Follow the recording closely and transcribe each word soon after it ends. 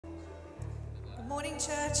Morning,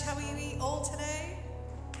 church. How are you all today?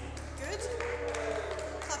 Good?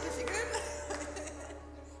 Clap if you're good.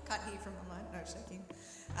 Can't hear from online. No, shaking.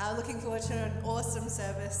 Looking forward to an awesome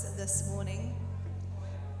service this morning.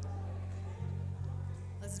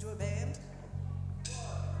 Let's do a band.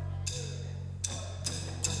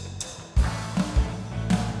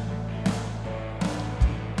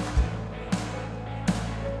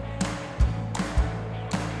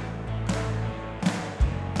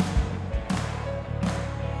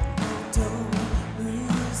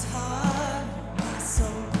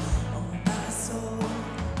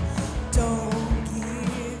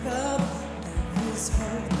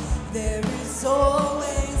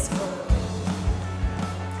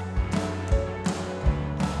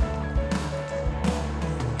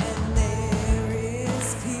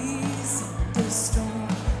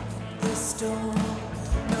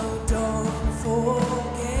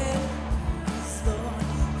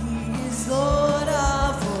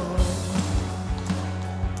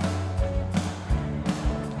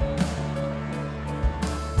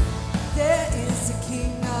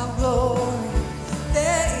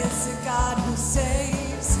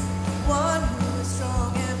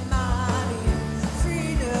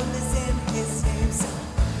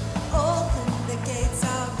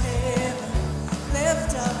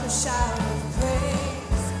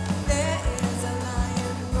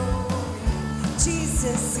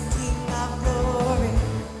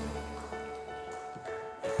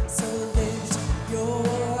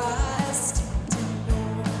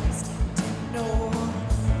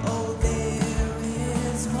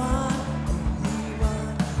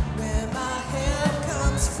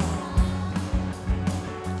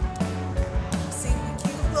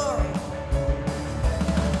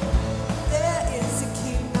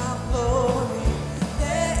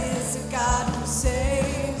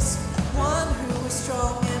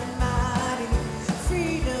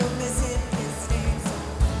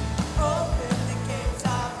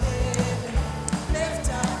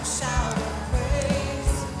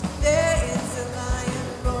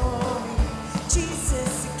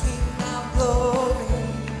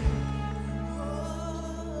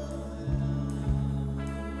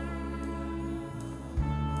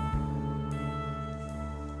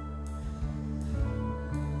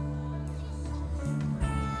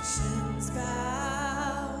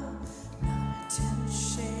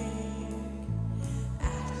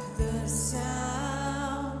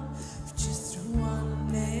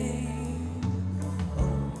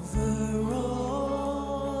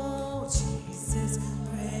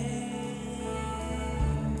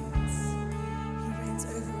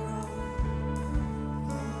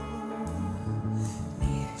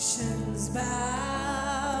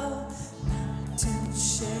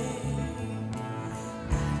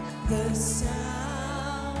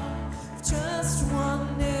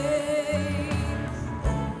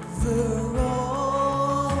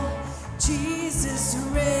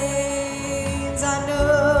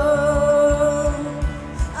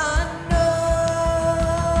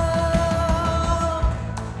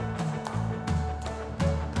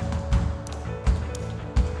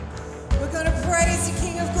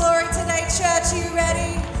 Church, he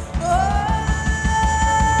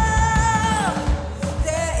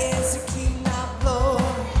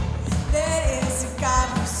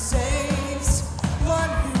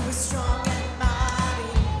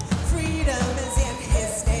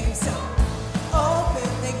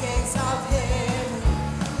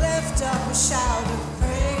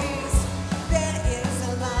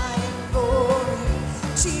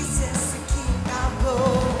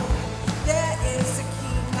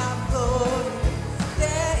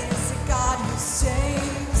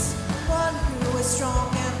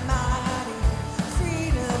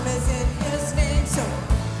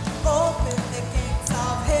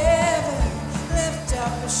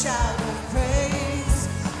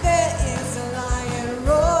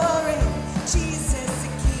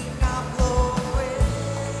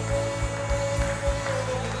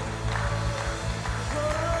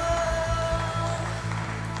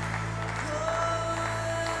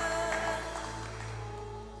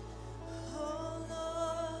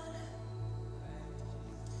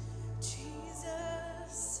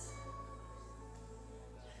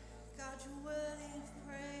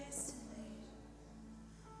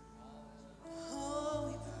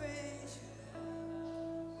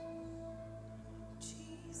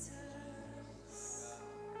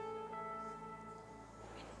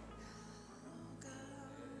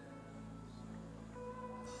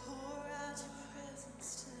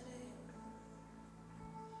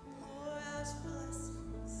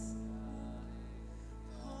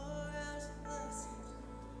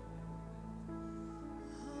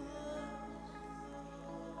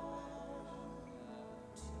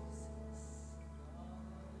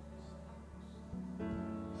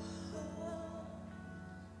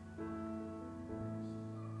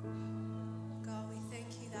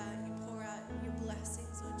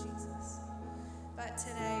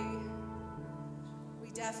today we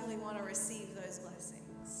definitely want to receive those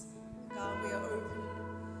blessings. God, we are open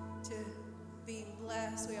to being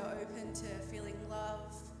blessed. We are open to feeling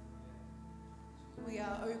loved. We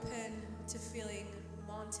are open to feeling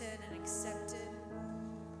wanted and accepted.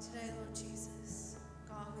 Today, Lord Jesus,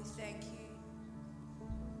 God, we thank you.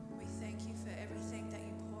 We thank you for everything that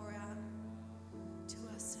you pour out to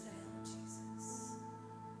us today, Lord Jesus.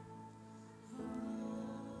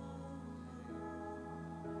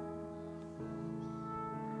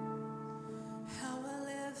 How I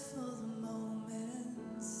live for the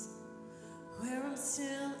moments where I'm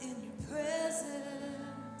still in your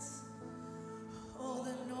presence. All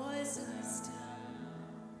the noise dies down.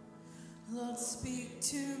 Lord, speak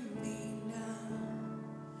to me now.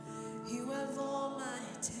 You have all my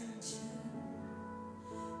attention.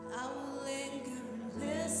 I will linger and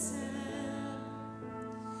listen.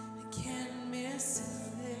 I can't miss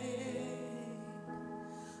a thing.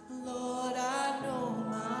 Lord, I know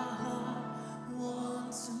my heart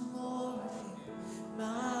wants more of you.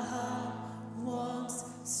 My heart wants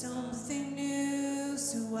something new,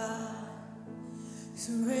 so I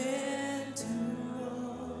surrender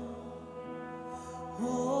all.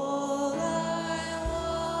 All I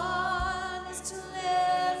want is to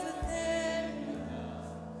live within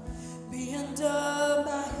love, be undone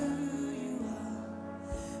by who you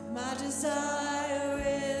are. My desire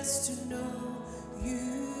is to know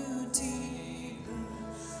you deeper.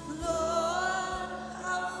 Lord,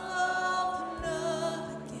 I will open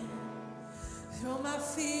up again, throw my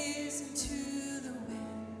fears into the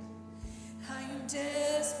wind. I am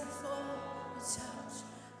desperate for a touch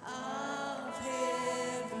of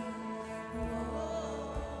heaven.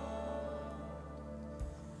 Whoa.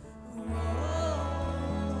 Whoa.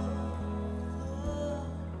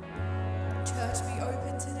 Church, be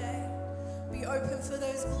open today. Be open for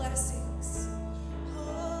those blessings.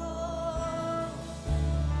 Oh.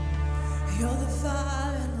 You're the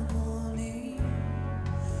fire in the morning.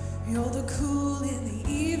 You're the cool in the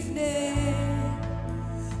evening.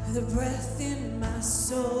 The breath in my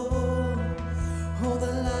soul, all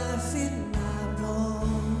the life in my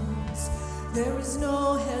bones. There is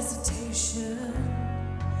no hesitation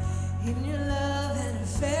in your love and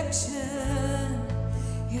affection.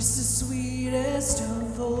 It's the sweetest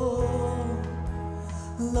of all.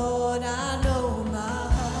 Lord, I know my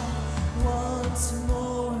heart wants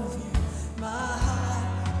more of you. My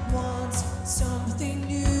heart wants something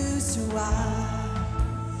new, so I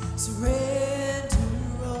surrender.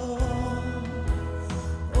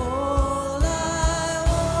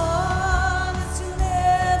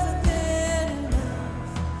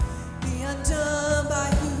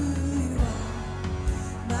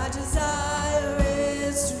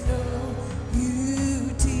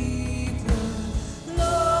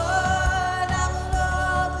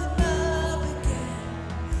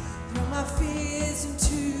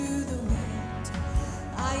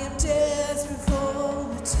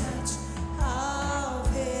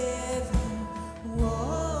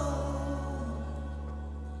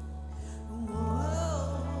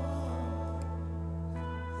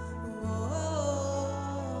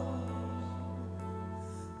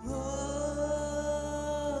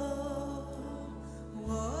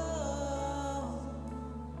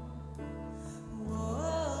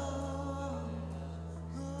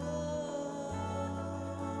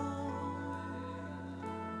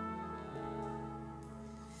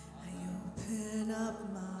 Open up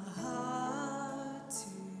my heart to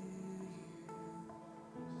you.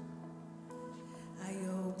 I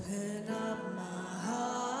open up my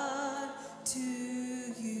heart to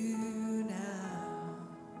you now.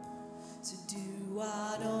 So do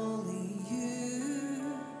what only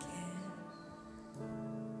you can.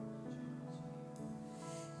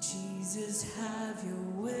 Jesus, have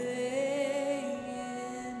your way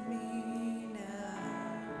in me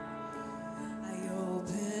now. I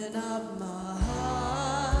open up my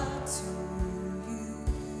heart to you.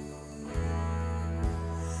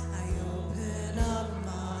 I open up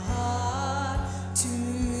my heart to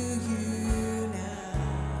you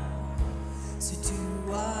now. So do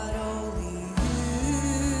what only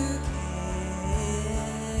you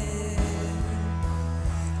can.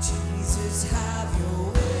 Jesus, have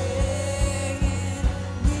your way in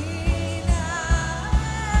me.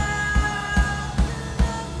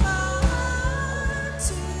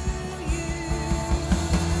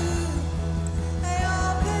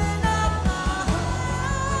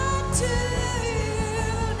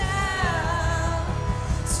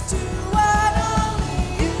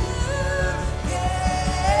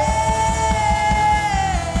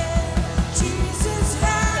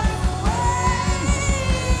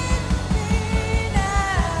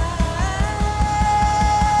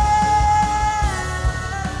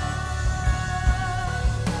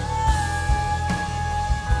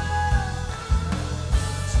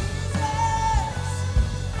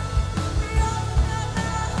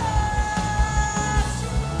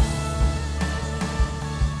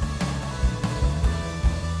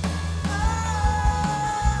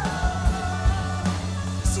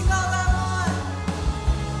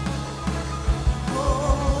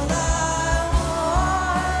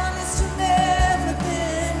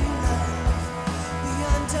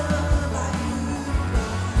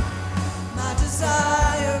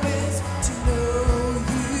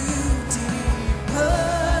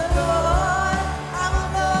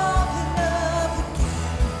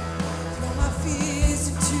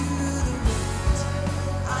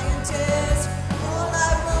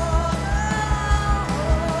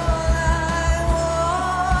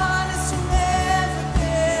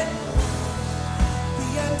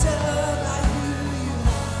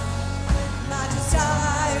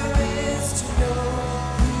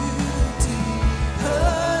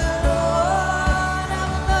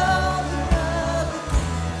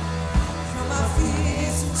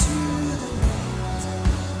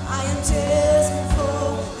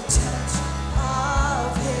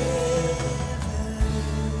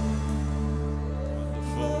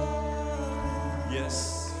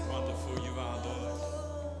 Yes, wonderful you are, Lord.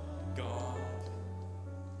 God.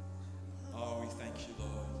 Oh, we thank you,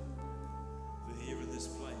 Lord. For here in this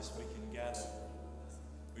place we can gather.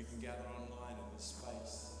 We can gather online in this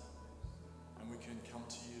space. And we can come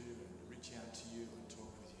to you and reach out to you and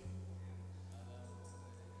talk with you.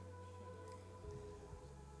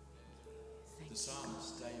 The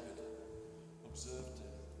psalmist David observed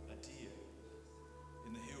a deer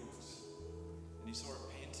in the hills, and he saw it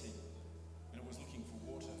panting, and it was looking for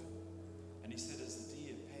water. And he said, as the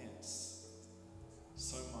deer pants,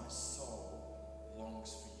 so my soul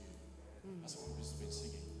longs for you. That's what we've just been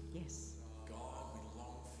singing. Yes. God, we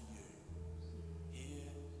long for you.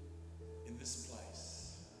 Here, in this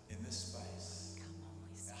place, in this space, Come, Holy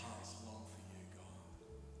our Spirit. hearts long for you,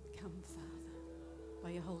 God. Come, Father, by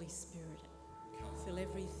your Holy Spirit. Come, Fill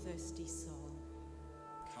every thirsty soul.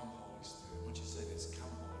 come, Holy Spirit. Why don't you say this? Come,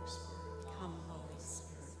 Holy Spirit. Come, Holy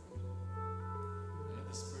Spirit. And let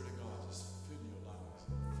the Spirit of God just fill your lungs,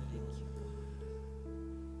 fill your breath,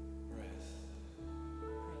 Praise you,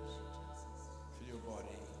 Jesus. fill your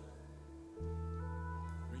body.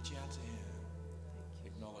 Reach out to Him.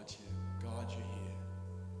 Acknowledge Him. God, you're here.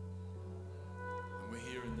 And we're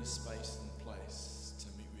here in this space and place to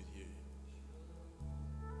meet with you.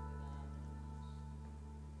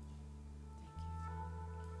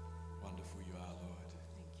 Wonderful you are, Lord.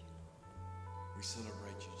 Thank you, Lord. We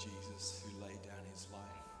celebrate you, Jesus, who laid down his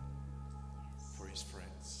life for his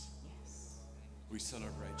friends. Yes. We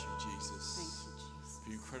celebrate you, Jesus, Thank you, Jesus. for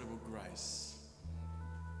your incredible grace.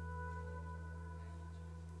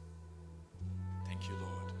 Thank you,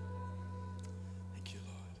 Lord. Thank you,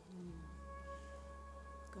 Lord.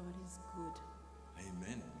 God is good.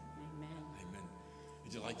 Amen. Amen. Amen.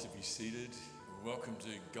 Would you like to be seated? Welcome to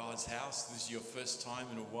God's house. This is your first time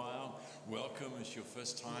in a while. Welcome. It's your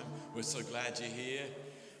first time. We're so glad you're here.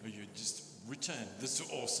 You just returned. This is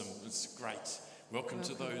awesome. It's great. Welcome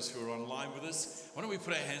to those who are online with us. Why don't we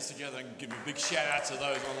put our hands together and give a big shout out to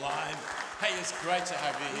those online. Hey, it's great to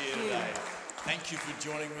have you here today. Thank you for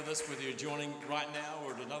joining with us, whether you're joining right now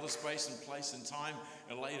or at another space and place and time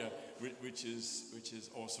or later, which is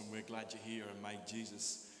awesome. We're glad you're here, and may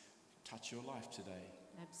Jesus touch your life today.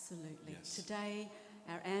 Absolutely. Yes. Today,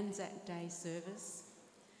 our Anzac Day service,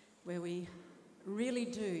 where we really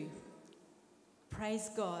do praise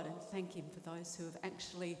God and thank Him for those who have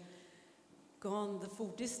actually gone the full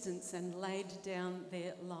distance and laid down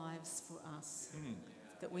their lives for us,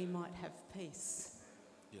 that we might have peace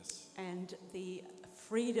Yes. and the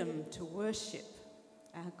freedom to worship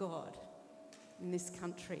our God in this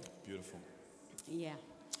country. Beautiful. Yeah.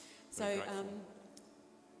 So Very grateful.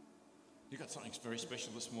 You got something very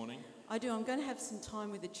special this morning. I do. I'm going to have some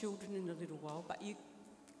time with the children in a little while, but you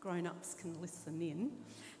grown-ups can listen in.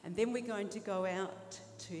 And then we're going to go out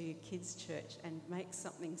to Kids' Church and make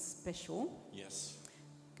something special. Yes.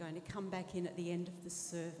 Going to come back in at the end of the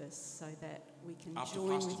service so that we can After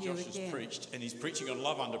join Pastor with you Josh has again. preached, and he's preaching on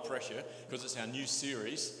love under pressure because it's our new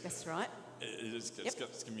series. That's right. It's going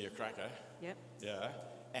to be a cracker. Yep. Yeah.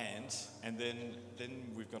 And then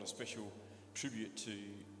we've got a special tribute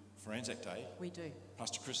for Anzac Day. We do.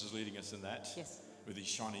 Pastor Chris is leading us in that. Yes. With his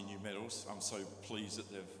shiny new medals. I'm so pleased that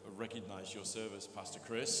they've recognised your service, Pastor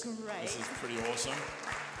Chris. Great. This is pretty awesome.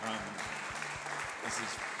 This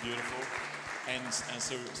is beautiful. And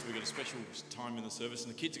so we've got a special time in the service,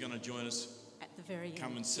 and the kids are going to join us. At the very end.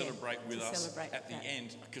 Come and celebrate with to us celebrate at the that.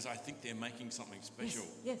 end, because I think they're making something special.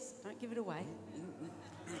 Yes. Don't give it away.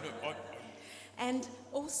 I- And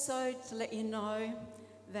also to let you know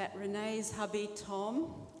that Renee's hubby,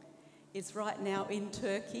 Tom, is right now in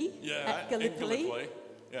Turkey at in Gallipoli Gallipoli.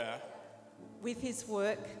 Yeah. with his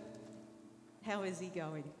work. How is he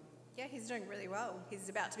going? Yeah, he's doing really well. He's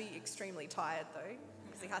about to be extremely tired though,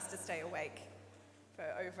 because he has to stay awake for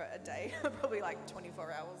over a day, probably like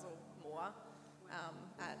 24 hours or more,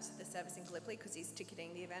 at the service in Gallipoli, because he's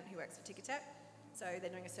ticketing the event. He works for Ticketek. So they're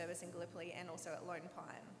doing a service in Gallipoli and also at Lone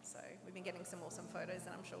Pine. So we've been getting some awesome photos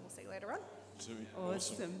that I'm sure we'll see later on. So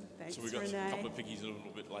Awesome. Thanks, So we've got a Renee. couple of pickies a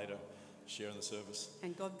little bit later sharing the service.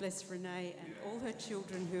 And God bless Renee and all her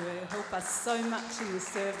children who help us so much in the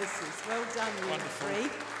services. Well done, you Wonderful.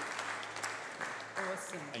 three.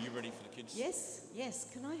 Awesome. Are you ready for the kids? Yes, yes.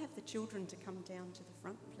 Can I have the children to come down to the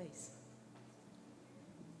front, please?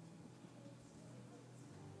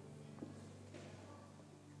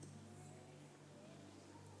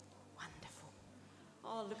 Wonderful.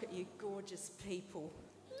 Oh, look at you gorgeous people.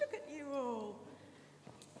 Look at you all.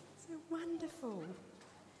 So wonderful.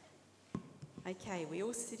 Okay, we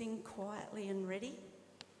all sitting quietly and ready.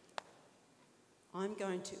 I'm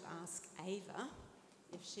going to ask Ava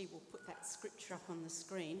if she will put that scripture up on the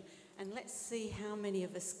screen. And let's see how many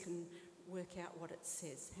of us can work out what it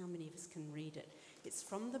says, how many of us can read it. It's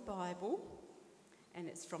from the Bible, and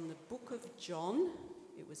it's from the book of John.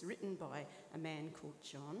 It was written by a man called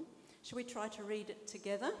John. Shall we try to read it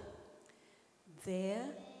together? There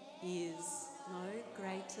is no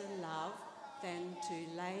greater love than to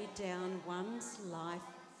lay down one's life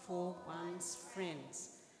for one's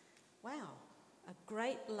friends. Wow, a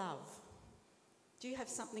great love. Do you have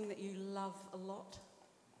something that you love a lot?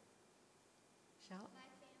 Charlotte? My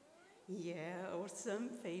family. Yeah, awesome.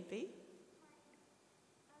 Phoebe?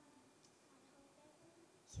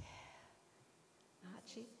 Yeah.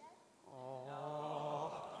 Archie?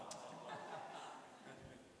 Oh.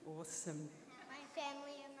 Awesome. My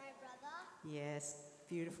family and my brother. Yes,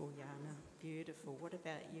 beautiful, Yana. Beautiful. What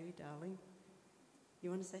about you, darling? You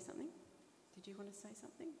want to say something? Did you want to say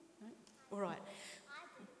something? No? All right.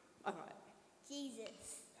 All right.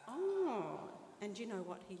 Jesus. Oh, and you know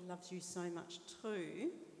what? He loves you so much too.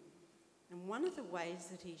 And one of the ways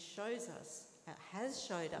that he shows us, has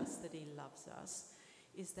showed us that he loves us,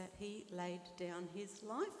 is that he laid down his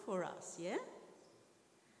life for us, yeah?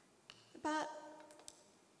 But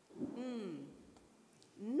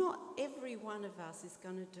not every one of us is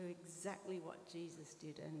going to do exactly what Jesus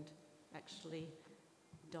did and actually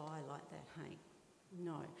die like that, hey?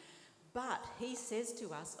 No. But he says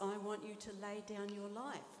to us, I want you to lay down your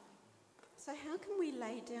life. So how can we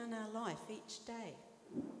lay down our life each day?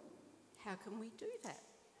 How can we do that?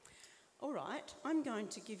 All right, I'm going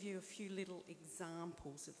to give you a few little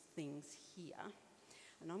examples of things here.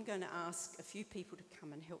 And I'm going to ask a few people to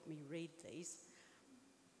come and help me read these.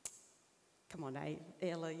 Come on,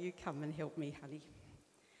 Ella, you come and help me, honey.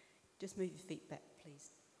 Just move your feet back, please,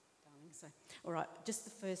 darling. So, all right, just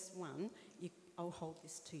the first one. I'll hold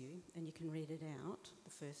this to you and you can read it out, the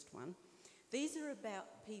first one. These are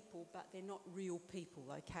about people, but they're not real people,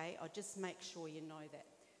 okay? I'll just make sure you know that.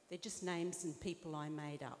 They're just names and people I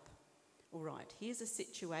made up. All right, here's a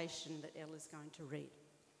situation that Ella's going to read.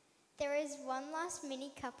 There is one last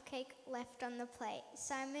mini cupcake left on the plate.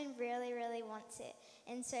 Simon really, really wants it,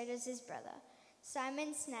 and so does his brother.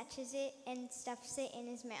 Simon snatches it and stuffs it in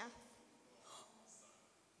his mouth.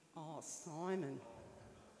 Oh, Simon.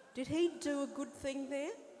 Did he do a good thing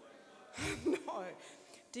there? No.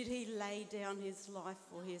 Did he lay down his life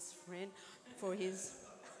for his friend, for his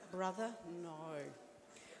brother? No.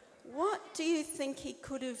 What do you think he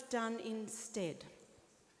could have done instead?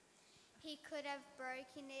 He could have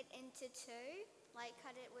broken it into two, like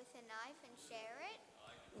cut it with a knife and share it.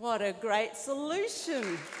 What a great solution.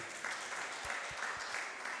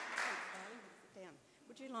 Down.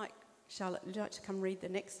 Would you like, Charlotte, would you like to come read the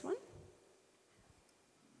next one?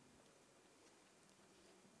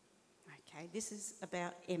 Okay, this is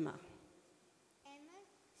about Emma.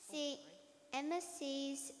 Emma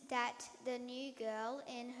sees that the new girl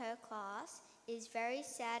in her class is very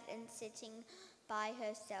sad and sitting by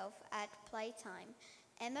herself at playtime.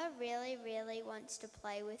 Emma really, really wants to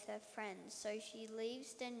play with her friends, so she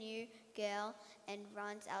leaves the new girl and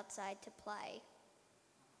runs outside to play.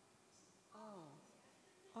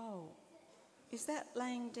 Oh, is that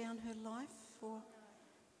laying down her life for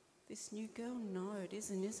this new girl? No, it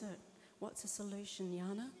isn't, is it? What's the solution,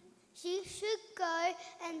 Yana? She should go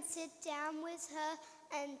and sit down with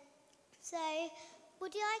her and say,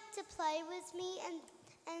 would you like to play with me?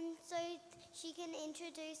 And so she can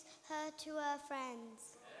introduce her to her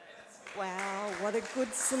friends. Wow, what a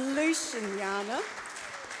good solution, Yana.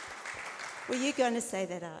 Were you going to say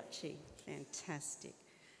that, Archie? Fantastic.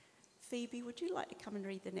 Phoebe, would you like to come and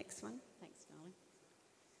read the next one? Thanks, darling.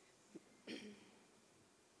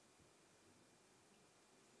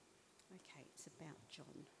 Okay, it's about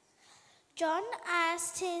John. John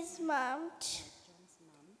asked his mum.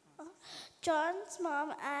 John's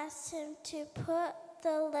mum asked him to put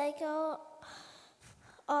the Lego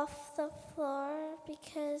off the floor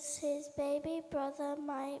because his baby brother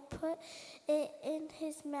might put it in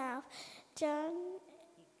his mouth. John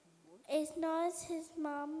ignores his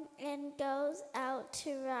mum and goes out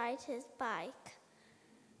to ride his bike.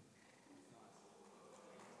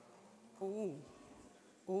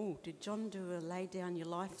 Oh, did John do a lay down your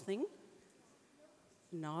life thing?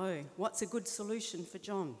 No. What's a good solution for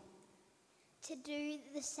John? To do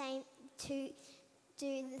the same thing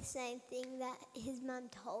that his mum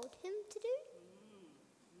told him to do.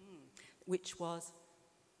 Which was?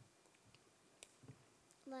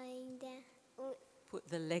 Lying down. Put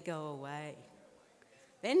the Lego away.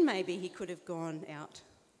 Then maybe he could have gone out.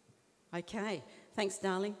 Okay, thanks,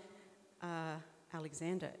 darling.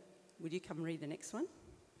 Alexander, would you come read the next one?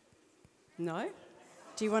 No?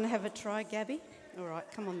 Do you want to have a try, Gabby? All right,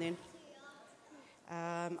 come on then.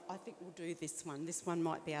 I think we'll do this one. This one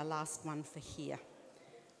might be our last one for here.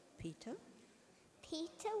 Peter?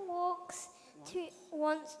 Peter wants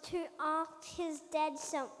to ask his dad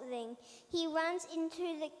something. He runs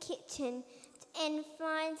into the kitchen and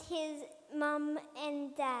finds his mum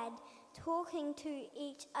and dad talking to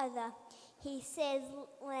each other. He says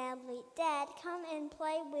loudly, "Dad, come and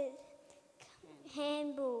play with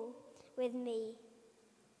handball with me."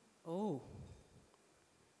 Oh.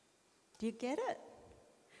 Do you get it?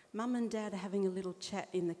 Mum and Dad are having a little chat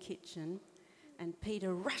in the kitchen, and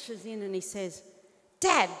Peter rushes in and he says,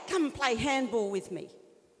 "Dad, come and play handball with me."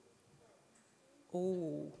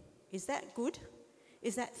 Oh, is that good?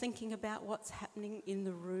 Is that thinking about what's happening in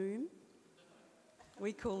the room?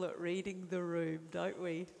 We call it reading the room, don't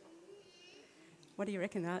we? What do you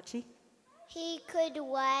reckon, Archie? He could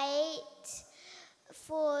wait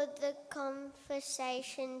for the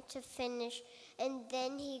conversation to finish, and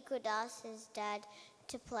then he could ask his dad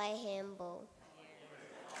to play handball.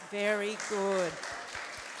 Very good.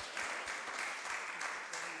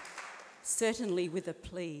 Certainly with a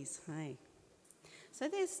please, hey? So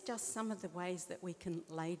there's just some of the ways that we can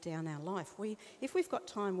lay down our life. If we've got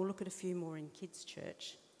time, we'll look at a few more in kids'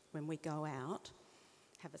 church when we go out,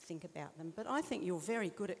 have a think about them. But I think you're very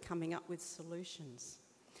good at coming up with solutions.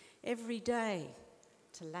 Every day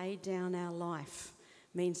to lay down our life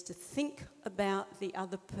means to think about the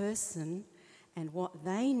other person and what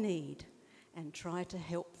they need and try to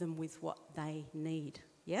help them with what they need.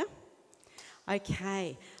 Yeah?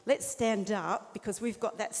 Okay, let's stand up because we've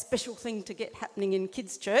got that special thing to get happening in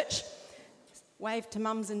kids' church. Wave to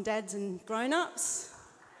mums and dads and grown-ups,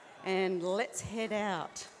 and let's head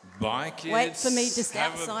out. Bye, kids. Wait for me just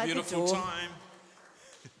Have outside a the door. beautiful time.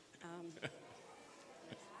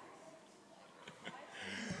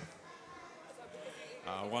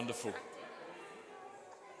 Wonderful.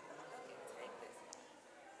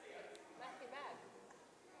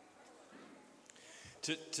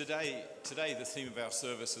 Today, the theme of our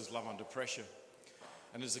service is love under pressure.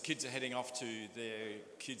 And as the kids are heading off to their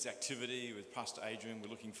kids' activity with Pastor Adrian, we're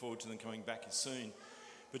looking forward to them coming back soon.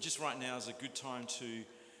 But just right now is a good time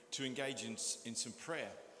to engage in some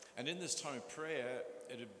prayer. And in this time of prayer,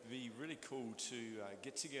 it'd be really cool to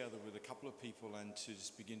get together with a couple of people and to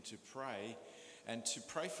just begin to pray, and to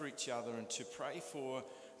pray for each other, and to pray for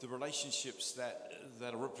the relationships that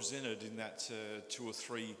are represented in that 2 or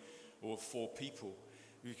 3 or 4 people.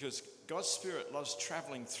 Because God's Spirit loves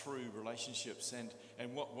traveling through relationships,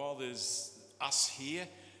 and while there's us here,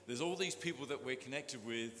 there's all these people that we're connected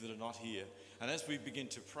with that are not here. And as we begin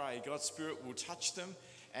to pray, God's Spirit will touch them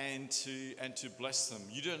and to bless them.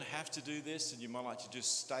 You don't have to do this, and you might like to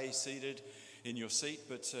just stay seated in your seat.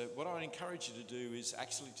 But what I would encourage you to do is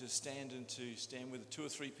actually to stand with 2 or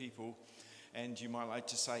 3 people. And you might like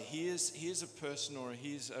to say, here's a person or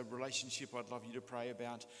here's a relationship I'd love you to pray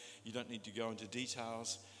about. You don't need to go into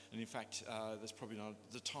details. And in fact, that's probably not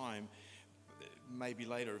the time. Maybe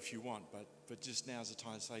later if you want. But just now's the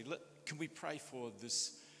time to say, can we pray for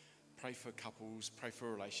this? Pray for couples. Pray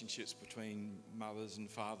for relationships between mothers and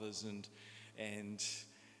fathers and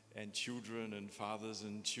children, and fathers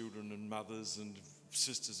and children and mothers and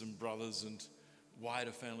sisters and brothers and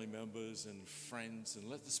wider family members and friends, and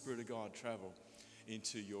let the Spirit of God travel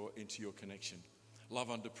into your connection.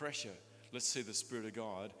 Love under pressure. Let's see the Spirit of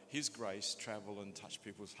God, His grace, travel and touch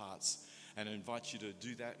people's hearts. And I invite you to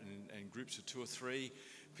do that in groups of 2 or 3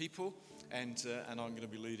 people. And I'm going to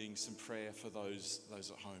be leading some prayer for those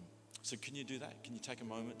at home. So can you do that? Can you take a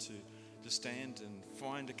moment to stand and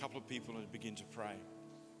find a couple of people and begin to pray?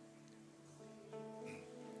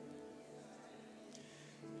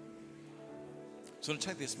 So I'm going to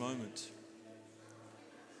take this moment,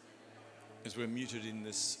 as we're muted in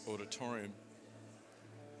this auditorium,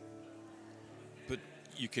 but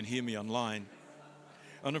you can hear me online.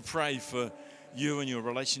 I'm going to pray for you and your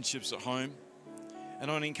relationships at home.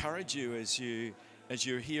 And I want to encourage you as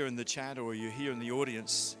you're here in the chat or you're here in the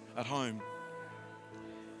audience at home,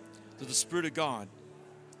 that the Spirit of God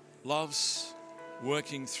loves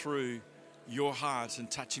working through your heart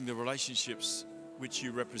and touching the relationships which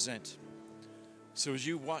you represent. So as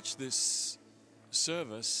you watch this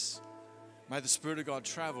service, may the Spirit of God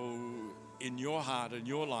travel in your heart and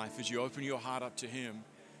your life as you open your heart up to Him.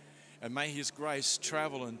 And may His grace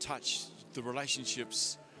travel and touch the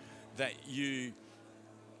relationships that you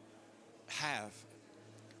have.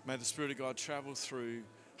 May the Spirit of God travel through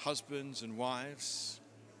husbands and wives,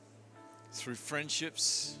 through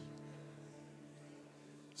friendships,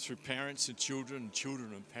 through parents and children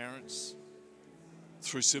and parents,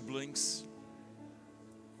 through siblings.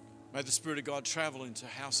 May the Spirit of God travel into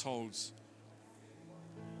households.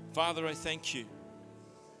 Father, I thank you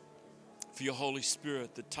for your Holy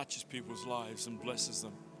Spirit that touches people's lives and blesses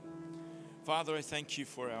them. Father, I thank you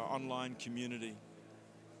for our online community.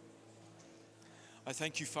 I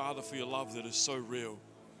thank you, Father, for your love that is so real.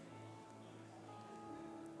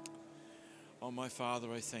 Oh, my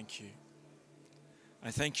Father, I thank you. I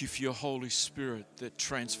thank you for your Holy Spirit that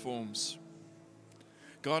transforms.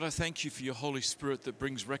 God, I thank you for your Holy Spirit that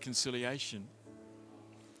brings reconciliation.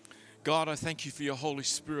 God, I thank you for your Holy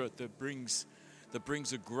Spirit that brings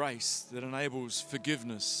a grace that enables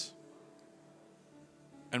forgiveness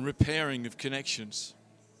and repairing of connections.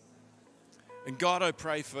 And God, I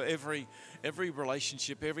pray for every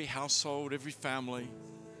relationship, every household, every family,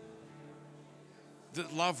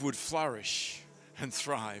 that love would flourish and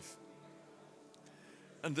thrive,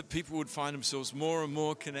 and that people would find themselves more and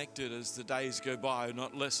more connected as the days go by,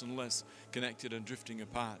 not less and less connected and drifting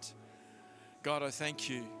apart. God, I thank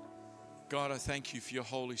you. God, I thank you for your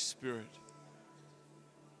Holy Spirit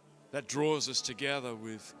that draws us together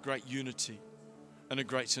with great unity and a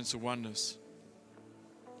great sense of oneness.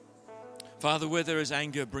 Father, where there is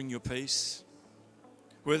anger, bring your peace.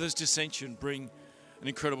 Where there's dissension, bring an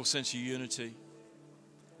incredible sense of unity.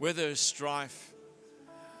 Where there is strife,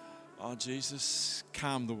 oh Jesus,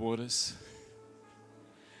 calm the waters.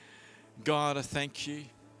 God, I thank you.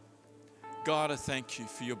 God, I thank you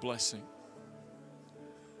for your blessing.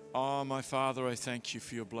 Oh, my Father, I thank you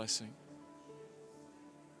for your blessing.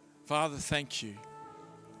 Father, thank you.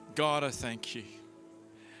 God, I thank you.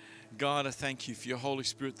 God, I thank you for your Holy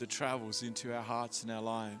Spirit that travels into our hearts and our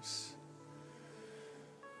lives.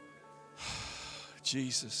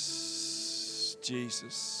 Jesus,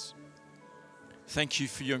 Jesus. Thank you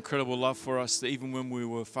for your incredible love for us, that even when we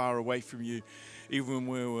were far away from you, even when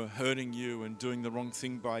we were hurting you and doing the wrong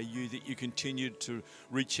thing by you, that you continued to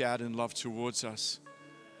reach out in love towards us.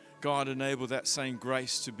 God, enable that same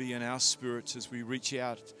grace to be in our spirits as we reach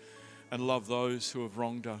out and love those who have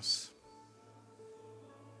wronged us.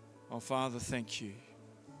 Oh, Father, thank you.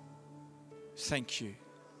 Thank you.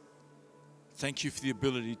 Thank you for the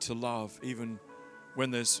ability to love even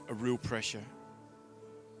when there's a real pressure.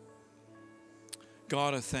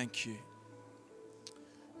 God, I thank you.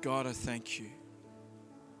 God, I thank you.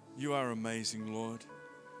 You are amazing, Lord.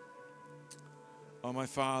 Oh, my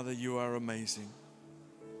Father, you are amazing.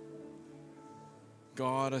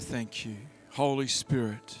 God, I thank you. Holy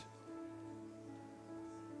Spirit,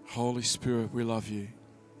 Holy Spirit, we love you.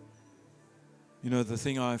 You know, the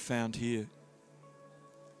thing I found here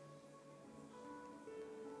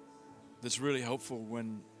that's really helpful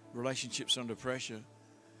when relationships are under pressure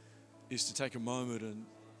is to take a moment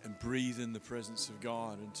and breathe in the presence of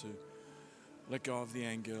God and to let go of the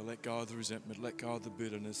anger, let go of the resentment, let go of the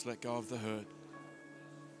bitterness, let go of the hurt,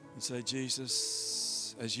 and say,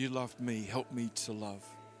 Jesus, as you loved me, help me to love.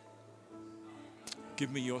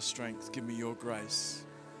 Give me your strength, give me your grace.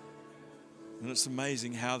 And it's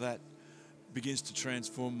amazing how that begins to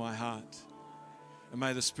transform my heart. And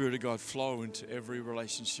may the Spirit of God flow into every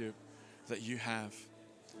relationship that you have.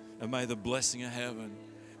 And may the blessing of heaven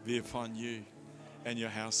be upon you and your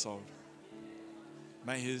household.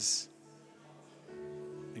 May His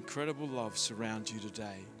incredible love surround you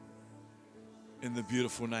today. In the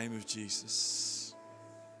beautiful name of Jesus.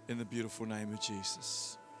 In the beautiful name of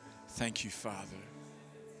Jesus. Thank you, Father.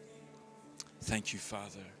 Thank you,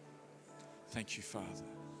 Father. Thank you, Father.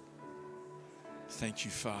 Thank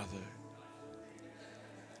you, Father.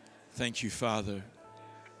 Thank you, Father.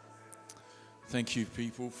 Thank you,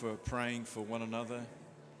 people, for praying for one another.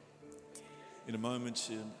 In a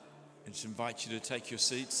moment, I just invite you to take your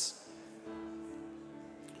seats.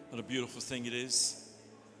 What a beautiful thing it is.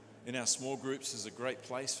 In our small groups is a great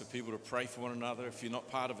place for people to pray for one another. If you're not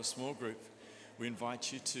part of a small group, we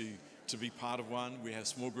invite you to be part of one. We have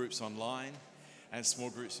small groups online and small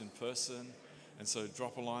groups in person. And so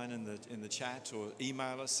drop a line in the chat or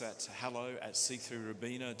email us at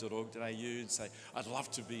hello@c3rabina.org.au and say, I'd love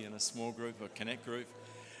to be in a small group or connect group.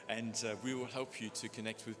 And we will help you to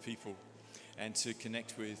connect with people and to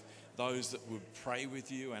connect with those that would pray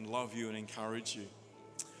with you and love you and encourage you.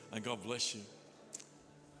 And God bless you.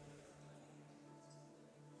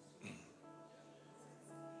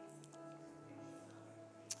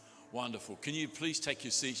 Wonderful. Can you please take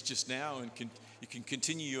your seats just now, and you can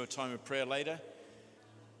continue your time of prayer later.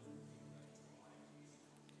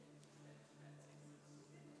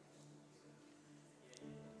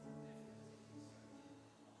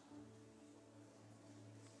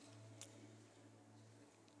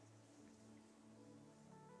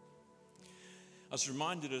 I was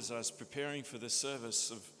reminded as I was preparing for this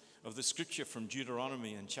service of the scripture from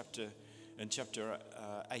Deuteronomy in chapter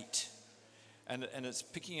 8, and it's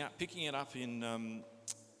picking it up in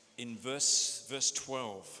in verse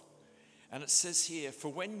 12. And it says here, "For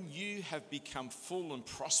when you have become full and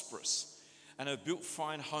prosperous and have built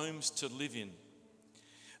fine homes to live in,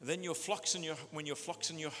 then when your flocks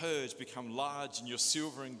and your herds become large and your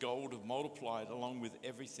silver and gold have multiplied along with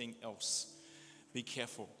everything else, be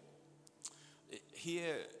careful."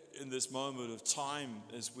 Here in this moment of time,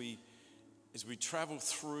 as we travel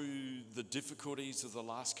through the difficulties of the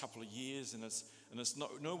last couple of years, and it's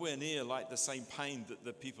nowhere near like the same pain that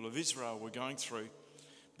the people of Israel were going through,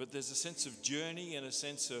 but there's a sense of journey and a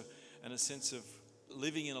sense of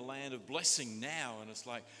living in a land of blessing now, and it's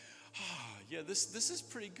like, yeah, this is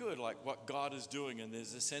pretty good, like what God is doing, and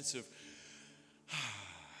there's a sense of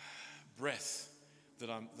breath that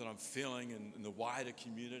I'm feeling in the wider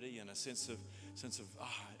community, and a sense of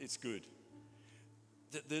it's good.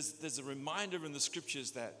 There's a reminder in the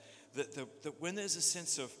scriptures that when there's a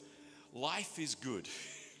sense of life is good,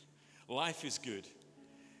 life is good,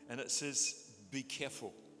 and it says be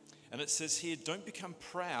careful. And it says here, don't become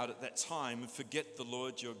proud at that time and forget the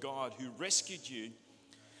Lord your God who rescued you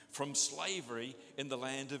from slavery in the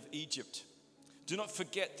land of Egypt. Do not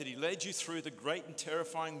forget that he led you through the great and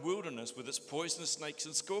terrifying wilderness with its poisonous snakes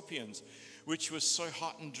and scorpions, which was so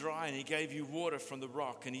hot and dry, and he gave you water from the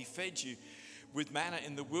rock, and he fed you with manna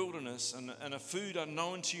in the wilderness and a food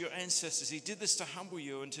unknown to your ancestors. He did this to humble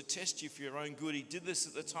you and to test you for your own good. He did this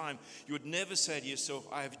at the time you would never say to yourself,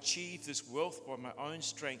 I have achieved this wealth by my own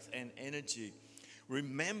strength and energy.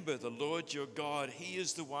 Remember the Lord your God. He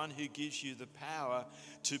is the one who gives you the power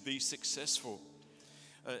to be successful.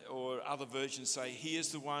 Or other versions say, he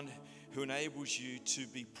is the one who enables you to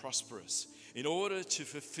be prosperous in order to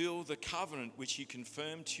fulfill the covenant which he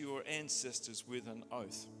confirmed to your ancestors with an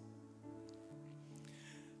oath.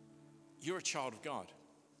 You're a child of God,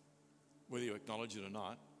 whether you acknowledge it or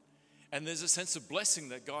not. And there's a sense of blessing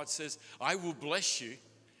that God says, I will bless you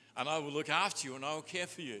and I will look after you and I will care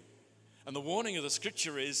for you. And the warning of the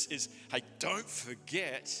scripture is hey, don't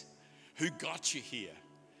forget who got you here.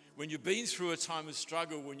 When you've been through a time of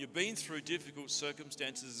struggle, when you've been through difficult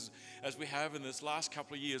circumstances as we have in this last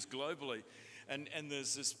couple of years globally, and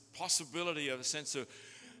there's this possibility of a sense of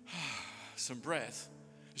some breath,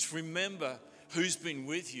 just remember who's been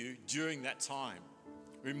with you during that time.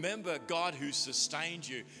 Remember God who sustained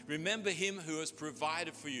you. Remember him who has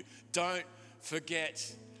provided for you. Don't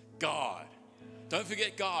forget God. Don't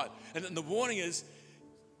forget God. And then the warning is,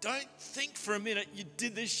 don't think for a minute you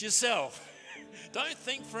did this yourself. Don't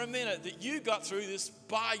think for a minute that you got through this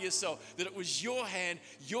by yourself, that it was your hand,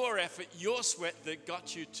 your effort, your sweat that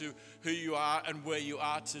got you to who you are and where you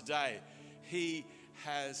are today. He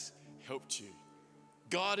has helped you.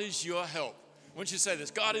 God is your help. I want you to say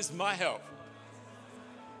this, God is my help.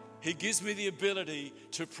 He gives me the ability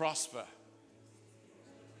to prosper.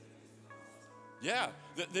 Yeah,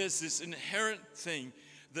 there's this inherent thing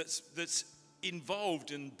that's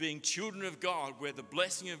involved in being children of God, where the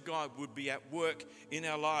blessing of God would be at work in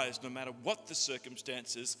our lives, no matter what the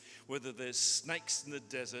circumstances, whether there's snakes in the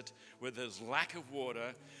desert, where there's lack of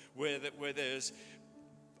water, where there's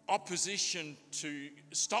opposition to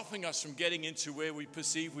stopping us from getting into where we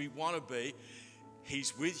perceive we want to be.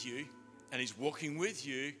 He's with you, and he's walking with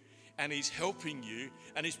you, and he's helping you,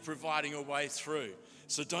 and he's providing a way through.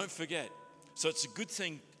 So don't forget. So it's a good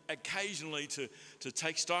thing occasionally to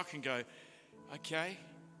take stock and go, okay,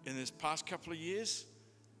 in this past couple of years,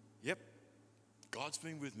 yep, God's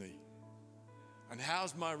been with me. And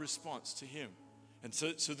how's my response to him? And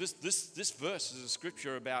so this verse is a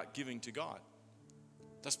scripture about giving to God.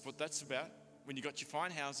 That's what that's about. When you got your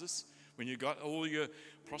fine houses, when you got all your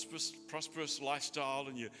prosperous lifestyle,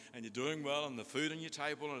 and you're doing well, and the food on your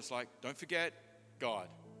table, and it's like, don't forget God.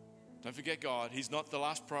 Don't forget God. He's not the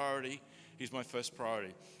last priority. He's my first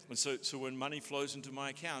priority. And so when money flows into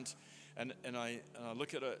my account, and I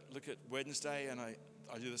look at Wednesday, and I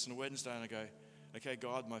do this on a Wednesday, and I go, okay,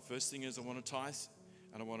 God, my first thing is I want to tithe,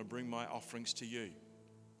 and I want to bring my offerings to you.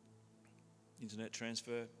 Internet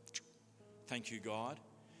transfer. Thank you, God.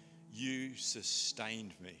 You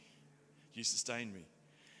sustained me. You sustained me.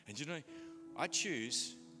 And you know, I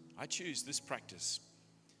choose this practice.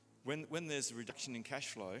 When there's a reduction in cash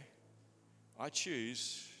flow, I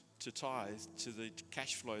choose to tithe to the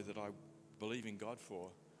cash flow that I believe in God for.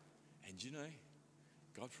 And you know,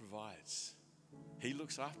 God provides. He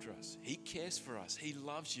looks after us. He cares for us. He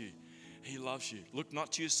loves you. He loves you. Look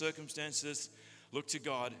not to your circumstances. Look to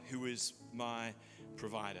God, who is my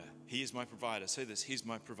provider. He is my provider. Say this, he's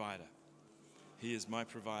my provider. He is my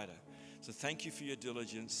provider. So thank you for your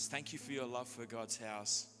diligence. Thank you for your love for God's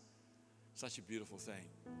house. Such a beautiful thing.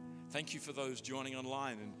 Thank you for those joining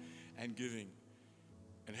online and giving.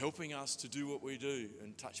 and helping us to do what we do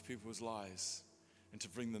and touch people's lives and to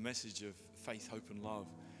bring the message of faith, hope, and love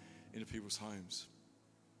into people's homes.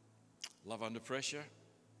 Love under pressure,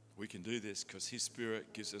 we can do this because His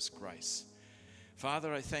Spirit gives us grace.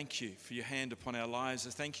 Father, I thank you for your hand upon our lives.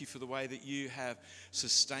 I thank you for the way that you have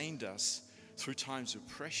sustained us through times of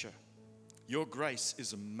pressure. Your grace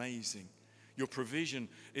is amazing. Your provision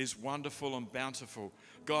is wonderful and bountiful.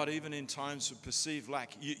 God, even in times of perceived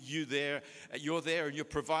lack, you're there and you're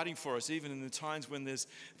providing for us, even in the times when there's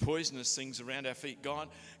poisonous things around our feet. God,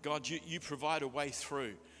 you provide a way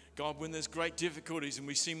through. God, when there's great difficulties and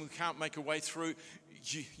we seem we can't make a way through,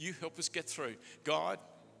 you help us get through. God,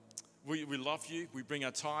 we love you. We bring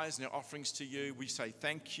our tithes and our offerings to you. We say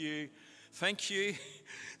thank you, thank you,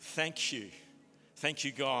 thank you. Thank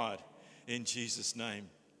you, God, in Jesus' name.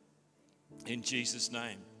 In Jesus'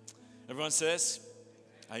 name. Everyone says,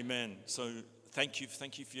 amen. So thank you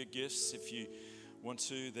for your gifts. If you want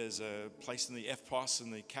to, there's a place in the FPOS in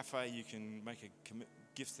the cafe. You can make a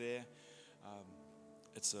gift there.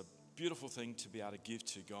 It's a beautiful thing to be able to give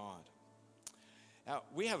to God.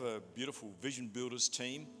 We have a beautiful Vision Builders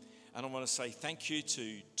team, and I want to say thank you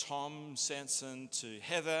to Tom Sanson, to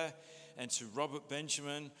Heather, and to Robert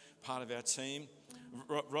Benjamin, part of our team.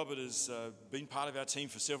 Robert has been part of our team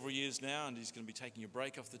for several years now, and he's going to be taking a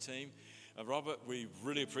break off the team. Robert, we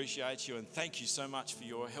really appreciate you, and thank you so much for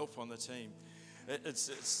your help on the team. It's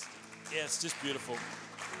just beautiful.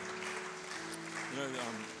 You know,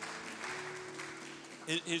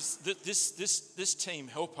 this team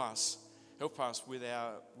help us with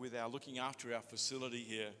our looking after our facility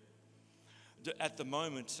here. At the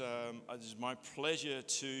moment, it is my pleasure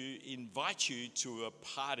to invite you to a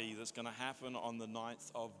party that's going to happen on the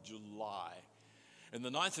 9th of July. And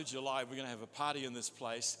the 9th of July, we're going to have a party in this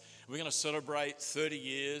place. We're going to celebrate 30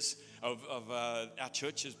 years of our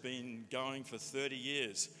church has been going for 30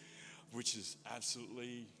 years, which is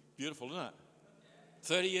absolutely beautiful, isn't it?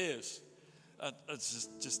 30 years. It's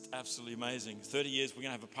just absolutely amazing. 30 years, we're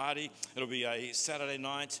going to have a party. It'll be a Saturday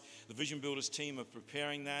night. The Vision Builders team are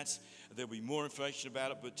preparing that. There'll be more information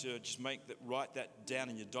about it, but just write that down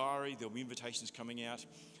in your diary. There'll be invitations coming out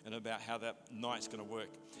and about how that night's going to work.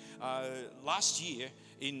 Last year,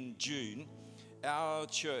 in June, our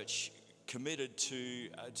church committed to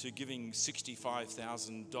giving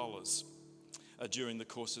 $65,000 during the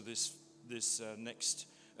course of this next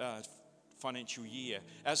financial year.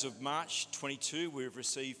 As of March 22, we've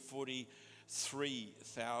received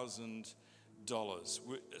 $43,000,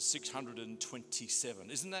 627.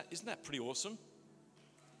 Isn't that pretty awesome?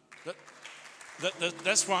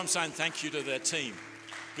 That's why I'm saying thank you to their team,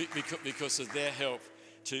 because of their help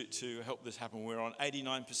to help this happen. We're on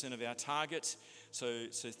 89% of our target, so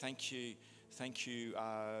thank you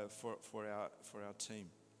for our team,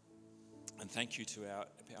 and thank you to our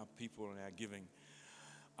people and our giving.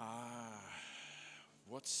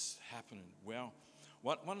 What's happening? Well,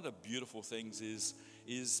 one of the beautiful things is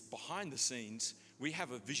behind the scenes, we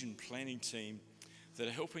have a vision planning team that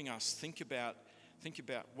are helping us think about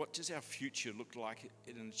what does our future look like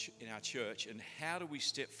in our church, and how do we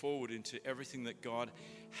step forward into everything that God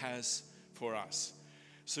has for us.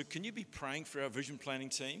 So can you be praying for our vision planning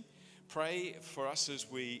team? Pray for us as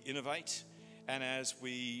we innovate and as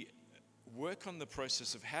we work on the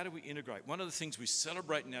process of how do we integrate. One of the things we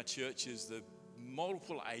celebrate in our church is the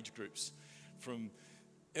multiple age groups, from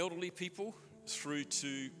elderly people through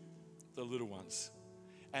to the little ones.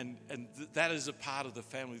 And that is a part of the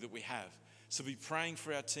family that we have. So be praying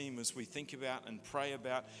for our team as we think about and pray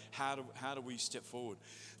about how do we step forward.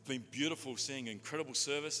 It's been beautiful seeing incredible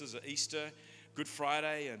services at Easter, Good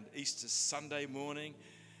Friday and Easter Sunday morning.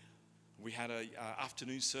 We had an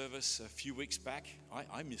afternoon service a few weeks back.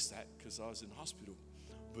 I missed that because I was in hospital.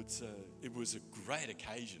 But it was a great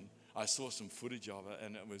occasion. I saw some footage of it,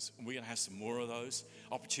 and we're going to have some more of those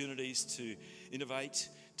opportunities to innovate,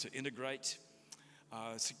 to integrate.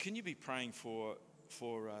 So can you be praying for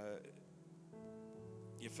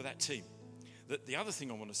that team? The other thing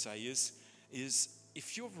I want to say is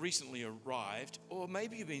if you've recently arrived, or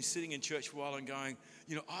maybe you've been sitting in church for a while and going,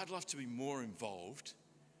 I'd love to be more involved.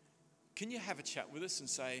 Can you have a chat with us and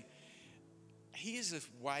say, here's a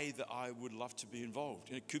way that I would love to be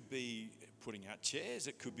involved? It could be putting out chairs.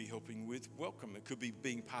 It could be helping with welcome. It could be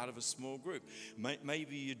being part of a small group.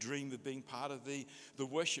 Maybe you dream of being part of the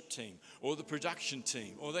worship team, or the production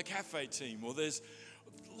team, or the cafe team, or there's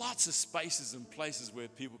lots of spaces and places where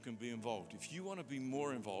people can be involved. If you want to be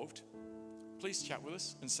more involved, please chat with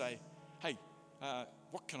us and say, hey,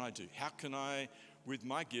 what can I do? How can I, with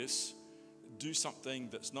my gifts, do something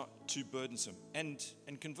that's not too burdensome? And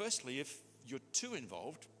conversely, if you're too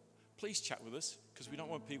involved, please chat with us, because we don't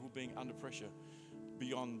want people being under pressure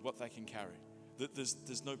beyond what they can carry.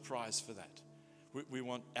 There's no prize for that. We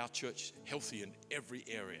want our church healthy in every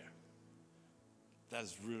area. That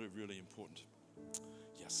is really, really important.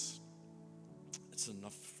 Yes. It's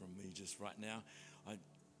enough from me just right now.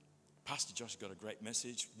 Pastor Josh got a great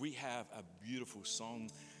message. We have a beautiful song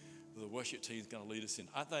the worship team is going to lead us in.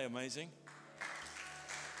 Aren't they amazing?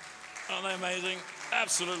 Aren't they amazing?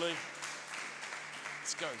 Absolutely.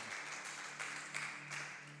 Let's go.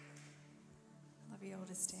 Love you all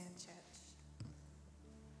to stand, church.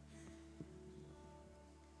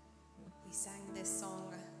 We sang this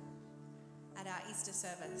song at our Easter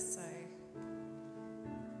service, so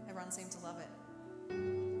everyone seemed to love it.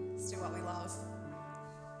 Let's do what we love.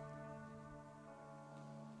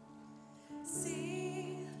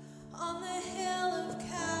 See, on the hill of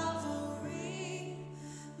Calvary,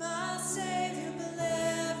 my Savior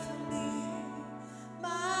bled for me,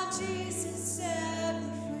 my Jesus set me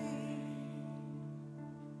free.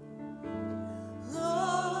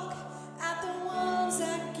 Look at the ones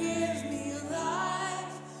that give me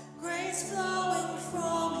life, grace flowing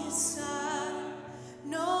from His side,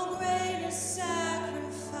 no greater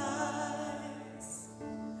sacrifice.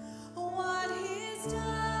 What He's done.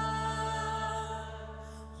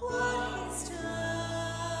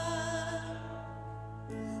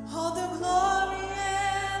 All the glory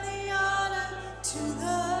and the honor to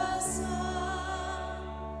the Son.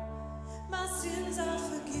 My sins are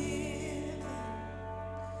forgiven.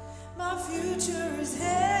 My future is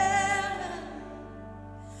heaven.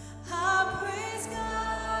 I praise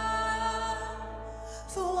God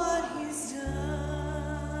for what He's done.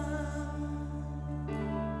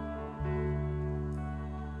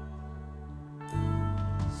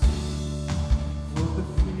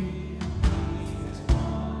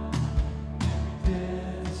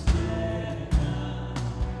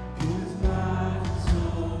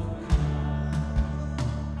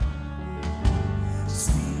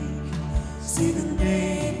 See the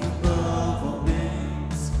name above all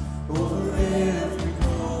names, over every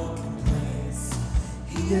broken place.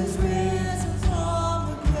 He has risen from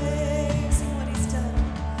the grave. See what He's done.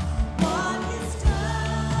 What He's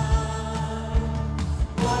done.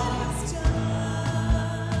 What He's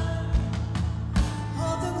done.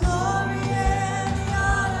 All the glory and the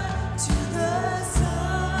honor to the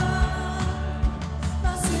Son.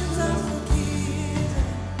 My sins are forgiven.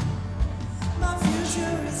 My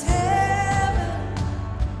future is heaven.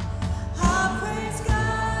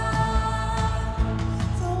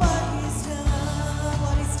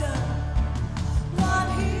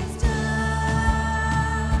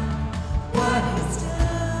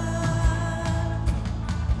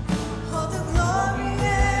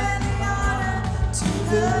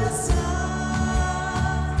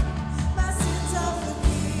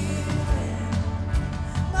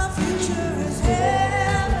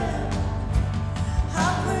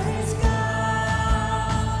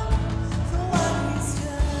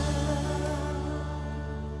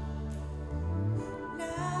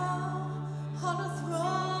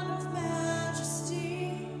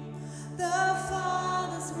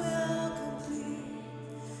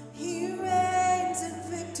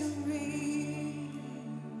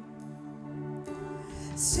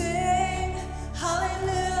 Sing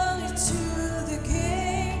hallelujah to the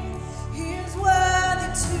King. He is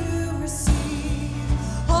worthy to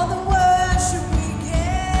receive all the worship we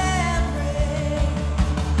can bring.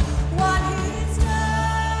 What He's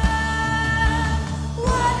done,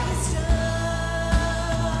 what He's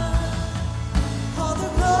done. All the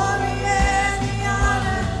glory and the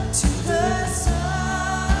honor to the Son.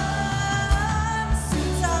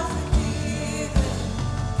 Sins are forgiven.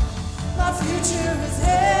 My future is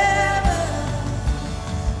heaven.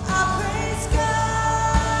 I praise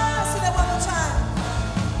God. Say that one more time.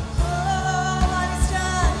 Oh, what He's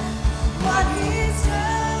done. What He's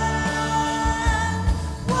done.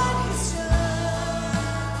 What He's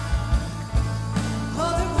done.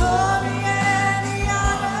 All the glory and the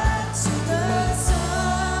honor to the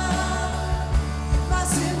Son. My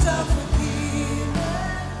sins are forgiven.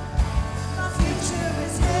 My future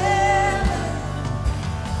is heaven.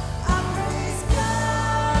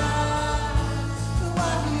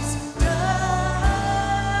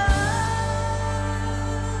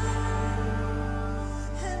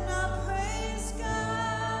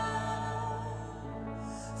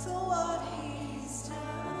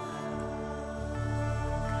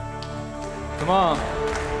 Come on.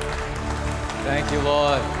 Thank you,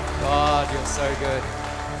 Lord. God, you're so good.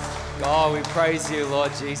 God, we praise you,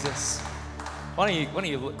 Lord Jesus. Why don't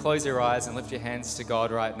you close your eyes and lift your hands to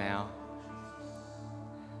God right now?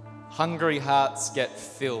 Hungry hearts get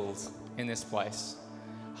filled in this place.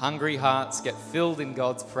 Hungry hearts get filled in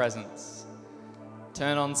God's presence.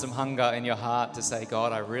 Turn on some hunger in your heart to say,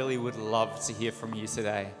 God, I really would love to hear from you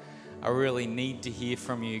today. I really need to hear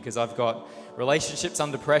from you because I've got relationships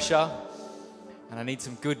under pressure and I need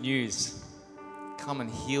some good news. Come and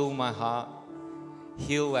heal my heart.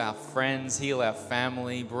 Heal our friends, heal our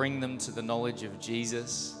family, bring them to the knowledge of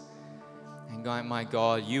Jesus. And God, my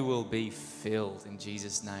God, you will be filled in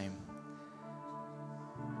Jesus' name.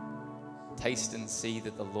 Taste and see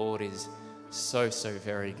that the Lord is so, so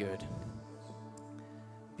very good.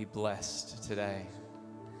 Be blessed today.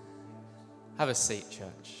 Have a seat,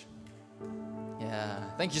 church. Yeah.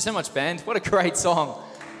 Thank you so much, band. What a great song.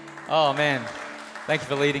 Oh, man. Thank you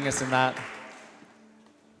for leading us in that.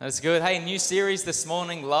 That's good. Hey, new series this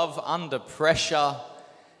morning, Love Under Pressure.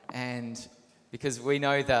 And because we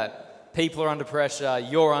know that people are under pressure,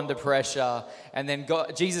 you're under pressure, and then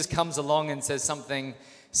Jesus comes along and says something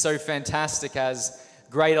so fantastic as,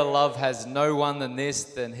 greater love has no one than this,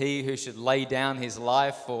 than he who should lay down his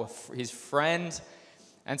life for his friend.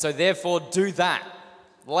 And so therefore do that.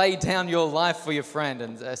 Lay down your life for your friend.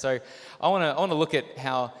 And so I want to look at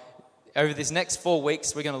how, over this next 4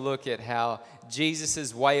 weeks, we're going to look at how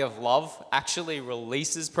Jesus' way of love actually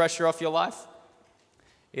releases pressure off your life.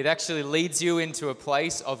 It actually leads you into a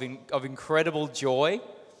place of incredible joy.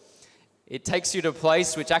 It takes you to a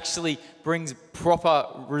place which actually brings proper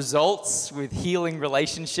results with healing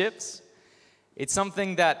relationships. It's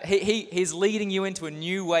something that he's leading you into a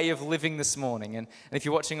new way of living this morning. And if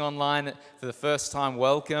you're watching online for the first time,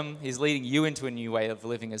 welcome. He's leading you into a new way of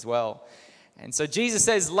living as well. And so Jesus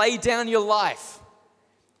says, lay down your life.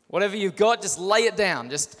 Whatever you've got, just lay it down.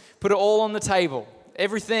 Just put it all on the table.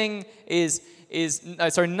 Everything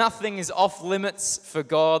nothing is off limits for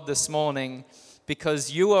God this morning,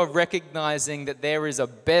 because you are recognizing that there is a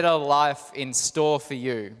better life in store for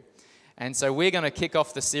you. And so we're going to kick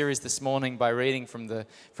off the series this morning by reading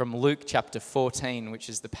from Luke chapter 14, which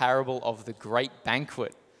is the parable of the great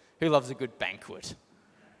banquet. Who loves a good banquet?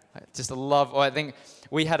 I think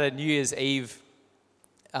we had a New Year's Eve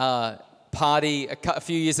party a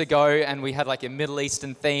few years ago, and we had like a Middle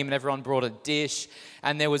Eastern theme, and everyone brought a dish,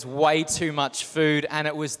 and there was way too much food, and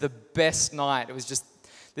it was the best night. It was just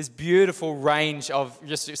this beautiful range of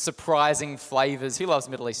just surprising flavors. Who loves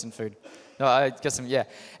Middle Eastern food? No, I guess some, yeah.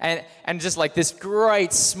 And just like this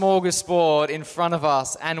great smorgasbord in front of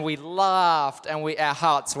us, and we laughed, and our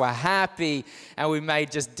hearts were happy, and we made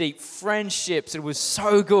just deep friendships. It was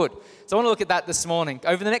so good. So I want to look at that this morning.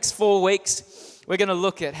 Over the next 4 weeks, we're going to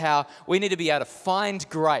look at how we need to be able to find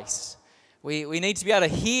grace. We need to be able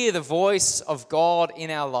to hear the voice of God in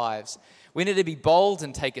our lives. We need to be bold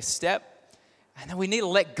and take a step. And then we need to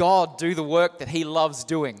let God do the work that he loves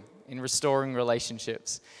doing in restoring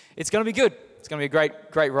relationships. It's going to be good. It's going to be a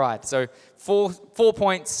great ride. So 4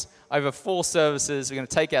 points over 4 services. We're going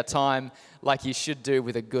to take our time like you should do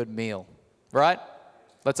with a good meal. Right?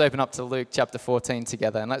 Let's open up to Luke chapter 14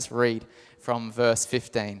 together, and let's read from verse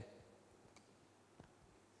 15.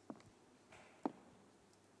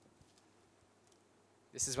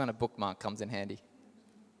 This is when a bookmark comes in handy.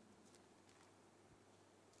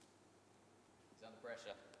 He's under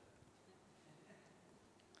pressure.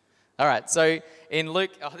 All right, so in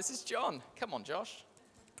Luke, this is John. Come on, Josh.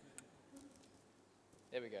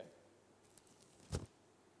 There we go.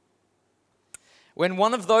 When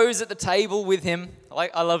one of those at the table with him,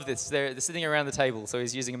 I love this, they're sitting around the table, so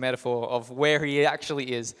he's using a metaphor of where he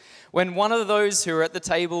actually is. When one of those who are at the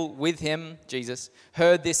table with him, Jesus,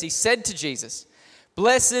 heard this, he said to Jesus,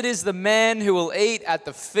 "Blessed is the man who will eat at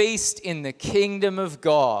the feast in the kingdom of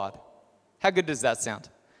God." How good does that sound?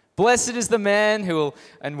 Blessed is the man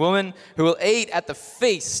and woman who will eat at the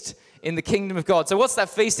feast in the kingdom of God. So what's that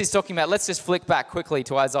feast he's talking about? Let's just flick back quickly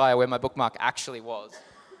to Isaiah, where my bookmark actually was.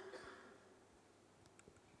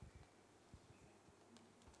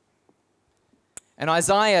 In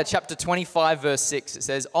Isaiah chapter 25, verse 6, it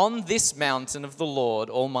says, "On this mountain of the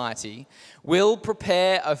Lord Almighty will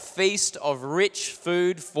prepare a feast of rich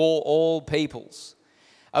food for all peoples,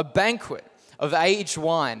 a banquet of aged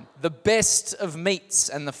wine, the best of meats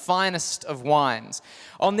and the finest of wines.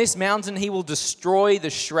 On this mountain he will destroy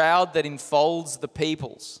the shroud that enfolds the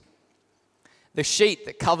peoples, the sheet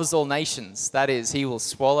that covers all nations, that is, he will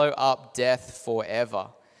swallow up death forever.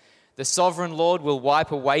 The sovereign Lord will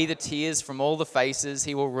wipe away the tears from all the faces.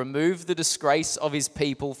 He will remove the disgrace of his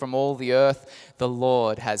people from all the earth. The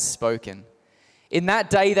Lord has spoken. In that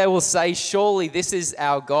day they will say, surely this is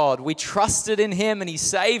our God. We trusted in him and he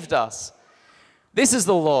saved us. This is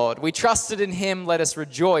the Lord. We trusted in him. Let us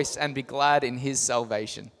rejoice and be glad in his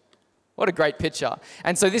salvation." What a great picture.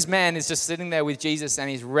 And so this man is just sitting there with Jesus and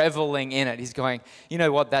he's reveling in it. He's going, you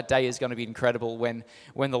know what, that day is going to be incredible when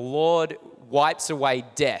the Lord wipes away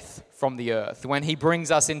death from the earth, when he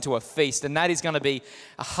brings us into a feast. And that is going to be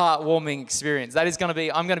a heartwarming experience. That is going to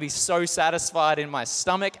be, I'm going to be so satisfied in my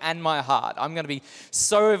stomach and my heart. I'm going to be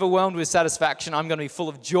so overwhelmed with satisfaction. I'm going to be full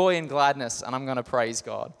of joy and gladness, and I'm going to praise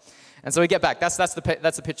God. And so we get back. That's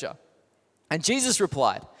the picture. And Jesus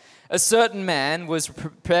replied, a certain man was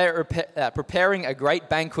preparing a great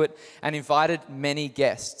banquet and invited many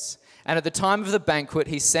guests. And at the time of the banquet,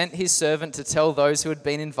 he sent his servant to tell those who had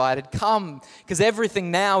been invited, come, because everything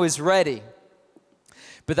now is ready.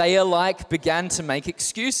 But they alike began to make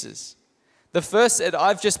excuses. The first said,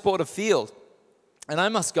 I've just bought a field, and I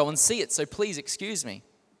must go and see it, so please excuse me.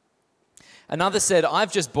 Another said,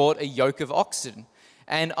 I've just bought a yoke of oxen,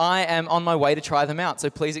 and I am on my way to try them out, so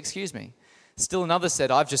please excuse me. Still another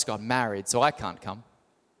said, I've just got married, so I can't come.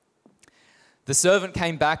 The servant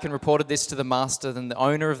came back and reported this to the master. Then the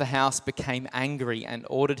owner of the house became angry and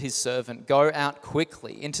ordered his servant, go out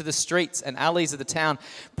quickly into the streets and alleys of the town.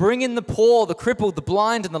 Bring in the poor, the crippled, the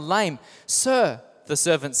blind, and the lame. Sir, the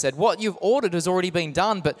servant said, what you've ordered has already been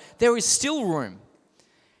done, but there is still room.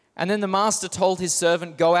 And then the master told his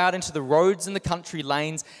servant, go out into the roads and the country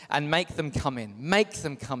lanes and make them come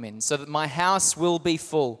in, so that my house will be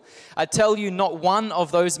full. I tell you, not one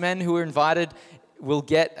of those men who were invited will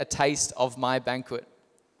get a taste of my banquet.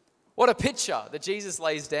 What a picture that Jesus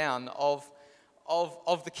lays down of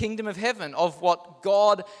the kingdom of heaven, of what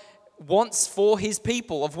God wants for his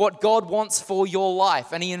people, of what God wants for your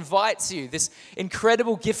life. And he invites you. This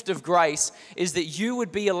incredible gift of grace is that you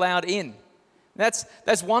would be allowed in.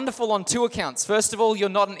 That's wonderful on two accounts. First of all, you're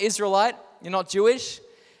not an Israelite, you're not Jewish.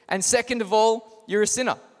 And second of all, you're a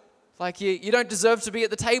sinner. Like you don't deserve to be at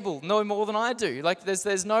the table no more than I do. Like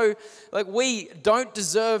there's no, like we don't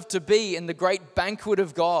deserve to be in the great banquet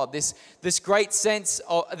of God, this great sense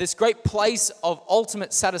of, this great place of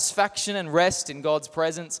ultimate satisfaction and rest in God's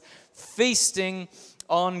presence, feasting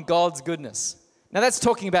on God's goodness. Now that's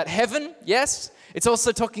talking about heaven, yes. It's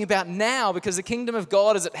also talking about now, because the kingdom of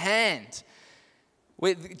God is at hand.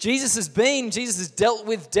 Jesus has dealt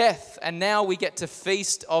with death, and now we get to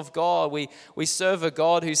feast of God. We serve a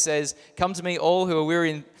God who says, come to me all who are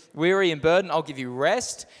weary and burdened, I'll give you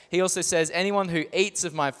rest. He also says, anyone who eats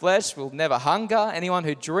of my flesh will never hunger. Anyone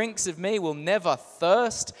who drinks of me will never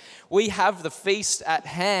thirst. We have the feast at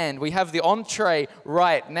hand. We have the entree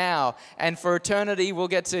right now. And for eternity, we'll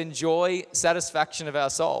get to enjoy satisfaction of our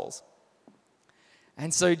souls.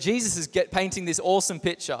 And so Jesus is painting this awesome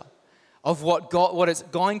picture of what it's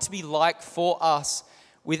going to be like for us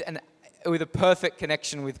with a perfect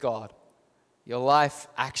connection with God. Your life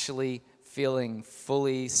actually feeling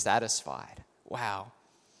fully satisfied. Wow.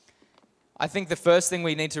 I think the first thing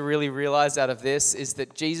we need to really realize out of this is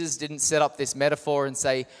that Jesus didn't set up this metaphor and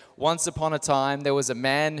say, once upon a time there was a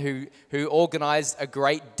man who organized a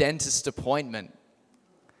great dentist appointment.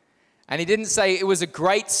 And he didn't say it was a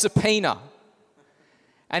great subpoena.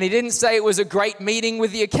 And he didn't say it was a great meeting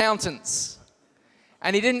with the accountants.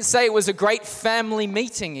 And he didn't say it was a great family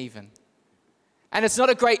meeting even. And it's not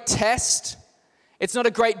a great test. It's not a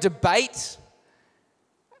great debate.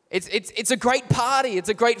 It's a great party. It's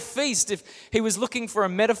a great feast. If he was looking for a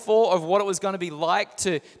metaphor of what it was going to be like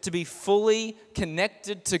to be fully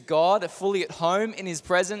connected to God, fully at home in his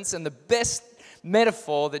presence, and the best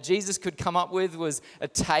metaphor that Jesus could come up with was a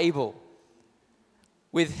table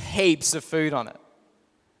with heaps of food on it.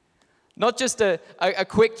 Not just a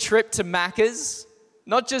quick trip to Macca's,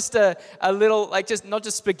 not just a little, not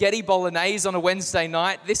just spaghetti bolognese on a Wednesday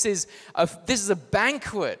night. This is a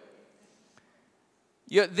banquet.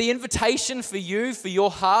 The invitation for you, for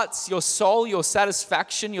your hearts, your soul, your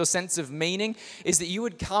satisfaction, your sense of meaning is that you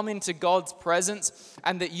would come into God's presence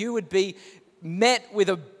and that you would be met with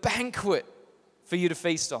a banquet for you to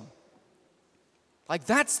feast on. Like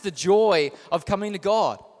that's the joy of coming to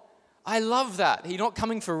God. I love that. You're not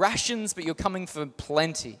coming for rations, but you're coming for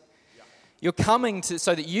plenty. Yeah. You're coming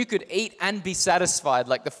so that you could eat and be satisfied,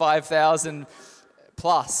 like the 5,000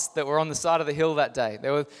 plus that were on the side of the hill that day.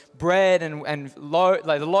 There were bread and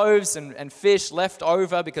loaves and fish left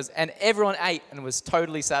over and everyone ate and was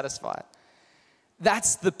totally satisfied.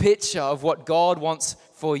 That's the picture of what God wants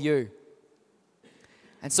for you.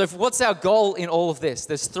 And so what's our goal in all of this?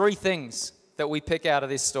 There's three things that we pick out of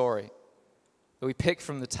this story. That we pick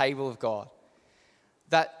from the table of God.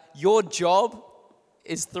 That your job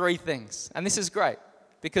is three things. And this is great.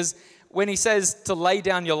 Because when he says to lay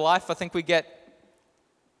down your life, I think we get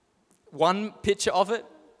one picture of it.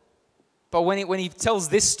 But when he tells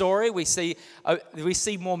this story, we see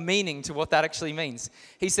more meaning to what that actually means.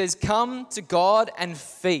 He says, come to God and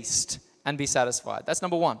feast and be satisfied. That's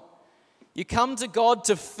number one. You come to God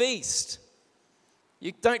to feast.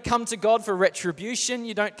 You don't come to God for retribution.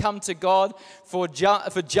 You don't come to God for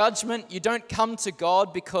judgment. You don't come to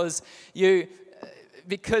God because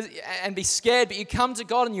and be scared, but you come to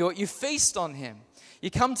God and you feast on Him. You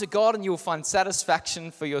come to God and you will find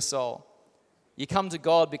satisfaction for your soul. You come to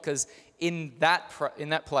God because in that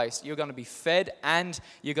place you're going to be fed and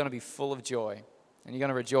you're going to be full of joy. And you're going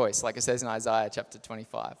to rejoice, like it says in Isaiah chapter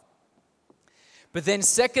 25. But then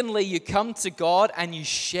secondly, you come to God and you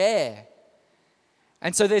share.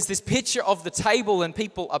 And so there's this picture of the table, and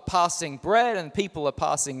people are passing bread and people are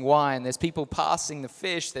passing wine. There's people passing the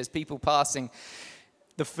fish. There's people passing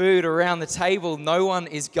the food around the table. No one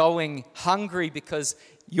is going hungry because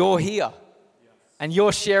you're here and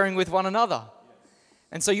you're sharing with one another.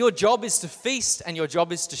 And so your job is to feast, and your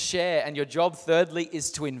job is to share, and your job, thirdly,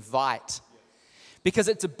 is to invite. Because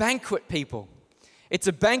it's a banquet, people. It's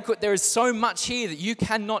a banquet. There is so much here that you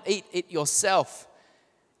cannot eat it yourself.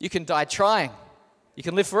 You can die trying. You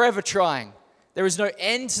can live forever trying. There is no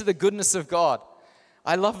end to the goodness of God.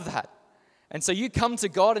 I love that. And so you come to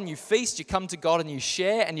God and you feast, you come to God and you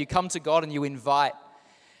share, and you come to God and you invite.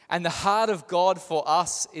 And the heart of God for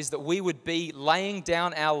us is that we would be laying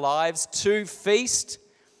down our lives to feast,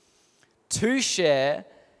 to share,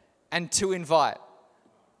 and to invite.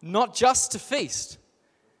 Not just to feast.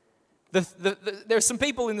 There are some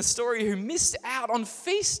people in the story who missed out on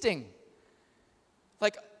feasting.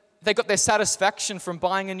 Like, they got their satisfaction from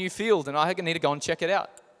buying a new field, and I need to go and check it out.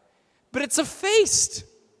 But it's a feast.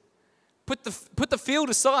 Put the field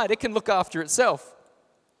aside. It can look after itself.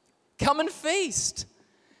 Come and feast.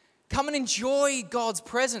 Come and enjoy God's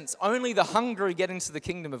presence. Only the hungry get into the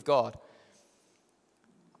kingdom of God.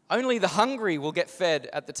 Only the hungry will get fed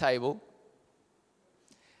at the table.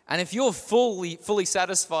 And if you're fully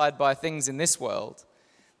satisfied by things in this world,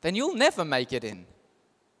 then you'll never make it in.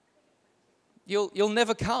 You'll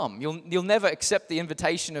never come. You'll never accept the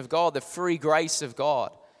invitation of God, the free grace of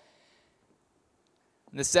God.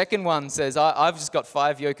 And the second one says, I've just got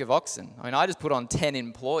 5 yoke of oxen. I mean, I just put on 10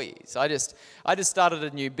 employees. I just started a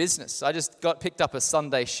new business. I just got picked up a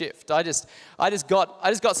Sunday shift. I just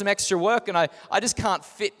got some extra work, and I just can't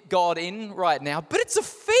fit God in right now. But it's a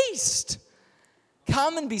feast.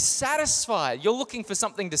 Come and be satisfied. You're looking for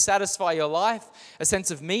something to satisfy your life, a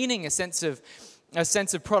sense of meaning, a sense of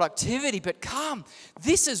productivity. But come,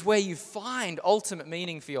 this is where you find ultimate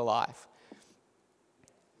meaning for your life.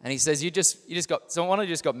 And he says, you just got someone who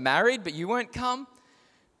just got married, but you won't come.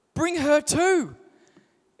 Bring her too,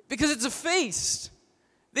 because it's a feast.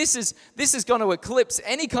 This is going to eclipse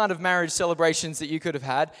any kind of marriage celebrations that you could have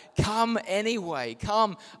had. Come anyway.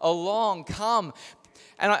 Come along. Come,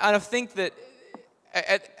 and I think that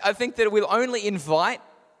we'll only invite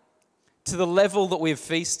to the level that we've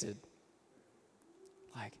feasted.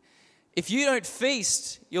 If you don't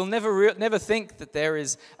feast, you'll never think that there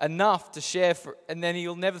is enough to share, and then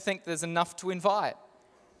you'll never think there's enough to invite.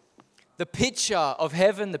 The picture of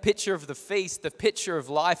heaven, the picture of the feast, the picture of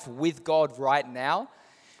life with God right now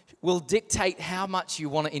will dictate how much you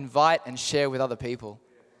want to invite and share with other people.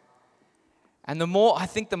 And the more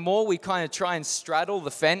we kind of try and straddle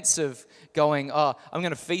the fence of going, I'm going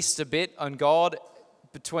to feast a bit on God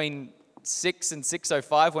between 6 and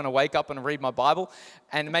 6:05 when I wake up and read my Bible,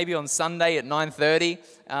 and maybe on Sunday at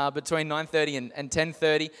 9:30, between 9:30 and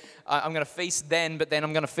 10:30, I'm going to feast then, but then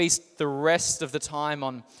I'm going to feast the rest of the time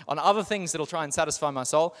on other things that'll try and satisfy my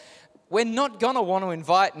soul. We're not going to want to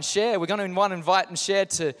invite and share. We're going to want to invite and share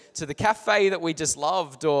to the cafe that we just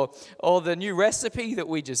loved, or the new recipe that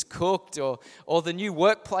we just cooked, or the new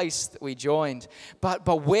workplace that we joined. But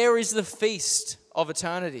where is the feast of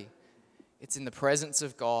eternity? It's in the presence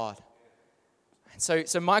of God.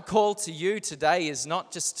 So my call to you today is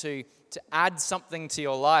not just to add something to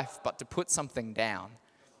your life, but to put something down.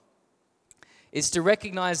 Is to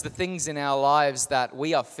recognize the things in our lives that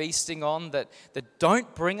we are feasting on that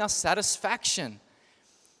don't bring us satisfaction,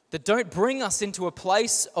 that don't bring us into a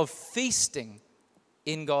place of feasting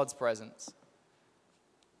in God's presence.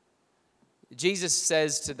 Jesus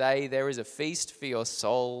says today there is a feast for your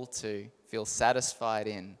soul to feel satisfied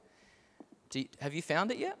in. Have you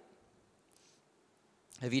found it yet?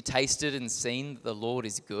 Have you tasted and seen that the Lord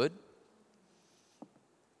is good?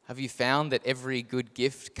 Have you found that every good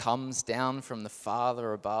gift comes down from the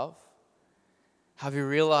Father above? Have you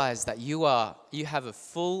realized that you have a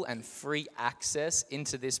full and free access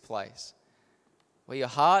into this place where your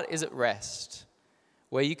heart is at rest,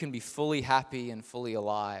 where you can be fully happy and fully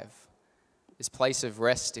alive? this place of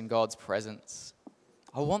rest in God's presence.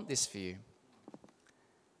 I want this for you.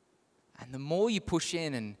 And the more you push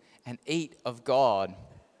in and eat of God,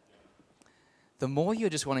 the more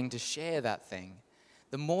you're just wanting to share that thing,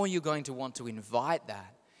 the more you're going to want to invite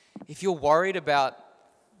that. If you're worried about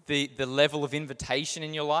the level of invitation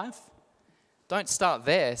in your life, don't start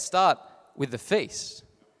there. Start with the feast,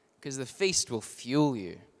 because the feast will fuel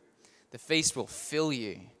you. The feast will fill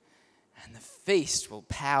you, and the feast will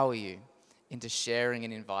power you into sharing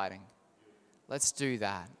and inviting. Let's do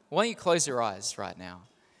that. Why don't you close your eyes right now?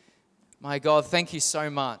 My God, thank you so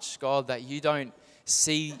much, God, that you don't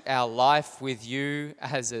see our life with you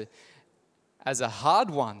as a hard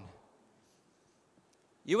one.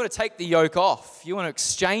 You want to take the yoke off. You want to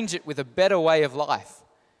exchange it with a better way of life.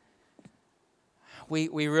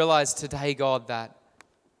 We realize today, God, that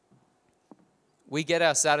we get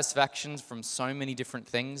our satisfactions from so many different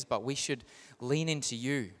things, but we should lean into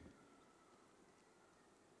you.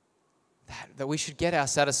 That we should get our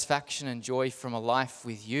satisfaction and joy from a life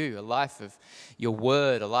with you, a life of your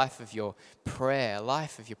word, a life of your prayer, a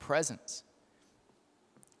life of your presence.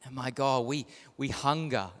 And my God, we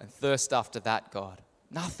hunger and thirst after that, God.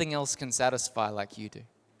 Nothing else can satisfy like you do.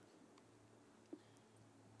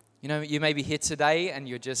 You know, you may be here today and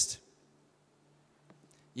you've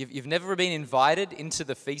never been invited into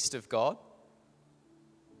the feast of God.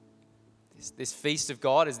 This feast of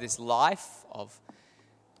God is this life of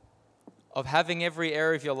having every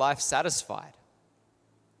area of your life satisfied.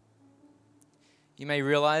 You may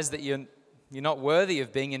realize that you're not worthy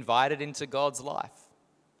of being invited into God's life.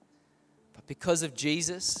 But because of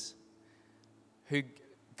Jesus, who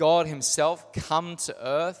God himself come to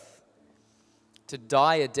earth to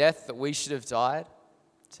die a death that we should have died,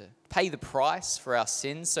 to pay the price for our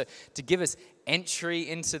sins, so to give us entry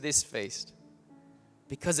into this feast.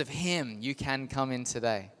 Because of him, you can come in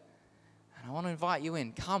today. And I want to invite you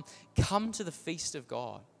in. Come to the feast of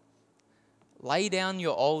God. Lay down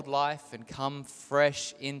your old life and come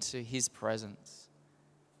fresh into his presence.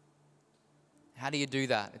 How do you do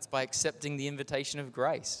that? It's by accepting the invitation of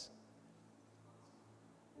grace.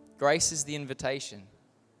 Grace is the invitation.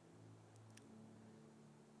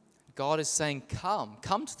 God is saying,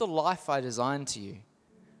 come to the life I designed to you.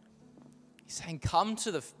 He's saying, come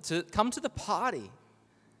to the party.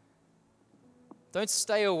 Don't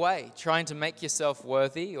stay away trying to make yourself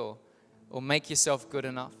worthy or make yourself good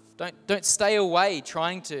enough. Don't stay away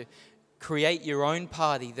trying to create your own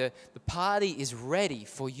party. The party is ready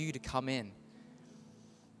for you to come in.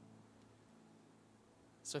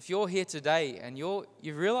 So if you're here today and you've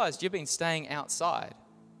realized you've been staying outside,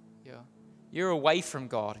 you're away from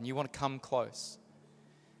God and you want to come close,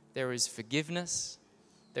 there is forgiveness,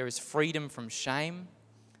 there is freedom from shame,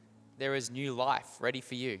 there is new life ready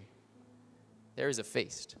for you. There is a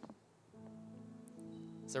feast.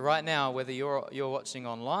 So right now, whether you're watching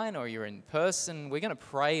online or you're in person, we're going to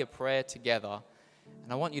pray a prayer together,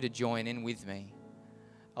 and I want you to join in with me.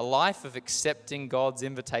 A life of accepting God's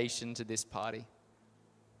invitation to this party.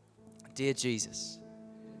 Dear Jesus,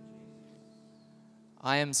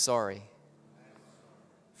 I am sorry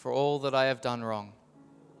for all that I have done wrong.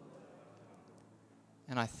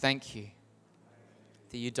 And I thank you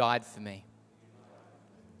that you died for me,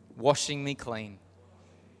 washing me clean,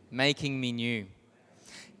 making me new,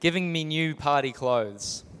 giving me new party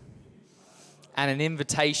clothes, and an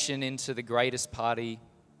invitation into the greatest party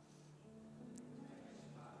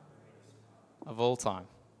of all time.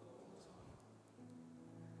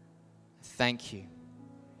 Thank you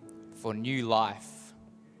for new life.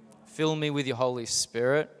 Fill me with your Holy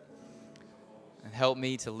Spirit and help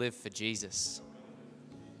me to live for Jesus.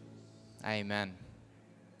 Amen.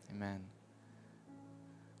 Amen.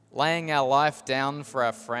 Laying our life down for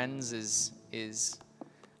our friends is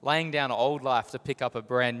laying down an old life to pick up a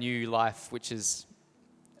brand new life, which is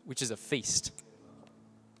a feast.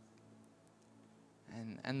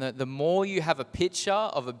 And the more you have a picture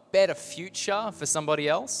of a better future for somebody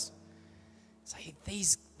else, say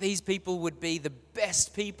these people would be the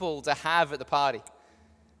best people to have at the party.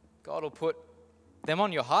 God will put them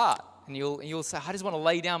on your heart, and you'll say, I just want to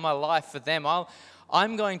lay down my life for them.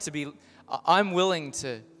 I'm willing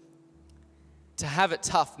to have it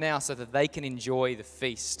tough now so that they can enjoy the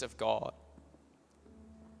feast of God.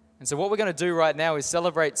 And so what we're going to do right now is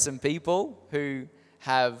celebrate some people who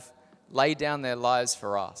have laid down their lives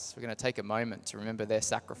for us. We're going to take a moment to remember their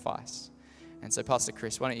sacrifice. And so Pastor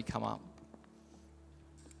Chris, why don't you come up?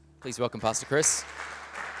 Please welcome Pastor Chris.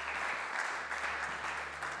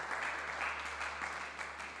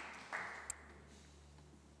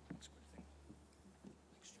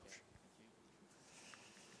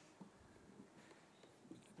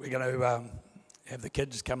 We're going to have the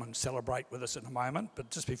kids come and celebrate with us in a moment.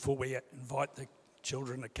 But just before we invite the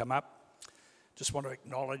children to come up, just want to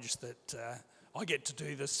acknowledge that I get to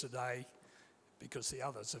do this today because the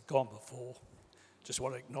others have gone before. Just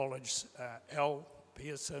want to acknowledge Al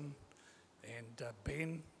Pearson and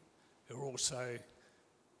Ben, who are also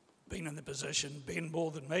been in the position, Ben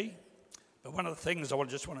more than me. But one of the things I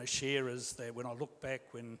just want to share is that when I look back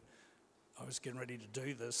when I was getting ready to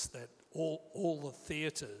do this, that all the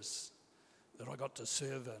theatres that I got to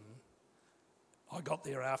serve in, I got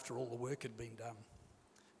there after all the work had been done,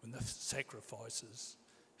 when the sacrifices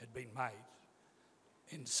had been made.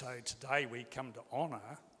 And so today we come to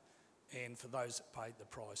honour, and for those that paid the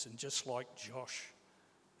price. And just like Josh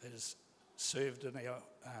has served in our,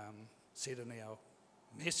 said in our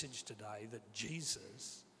message today, that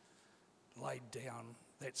Jesus laid down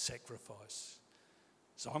that sacrifice.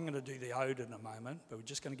 So I'm going to do the ode in a moment, but we're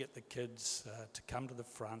just going to get the kids to come to the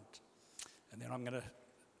front, and then I'm going to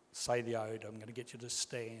say the ode. I'm going to get you to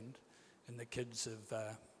stand, and the kids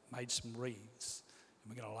have made some wreaths,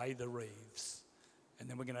 and we're going to lay the wreaths, and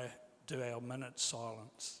then we're going to do our minute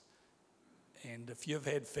silence. And if you've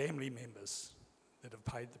had family members that have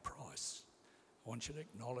paid the price, I want you to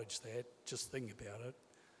acknowledge that. Just think about it.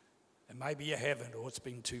 And maybe you haven't, or it's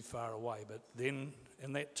been too far away, but then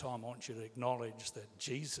in that time I want you to acknowledge that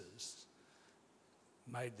Jesus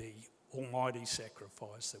made the almighty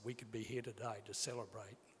sacrifice that we could be here today to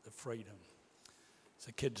celebrate the freedom.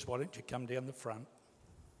 So kids, why don't you come down the front?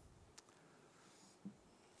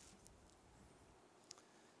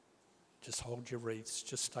 Just hold your wreaths,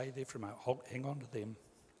 just stay there for a moment, hang on to them.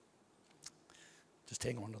 Just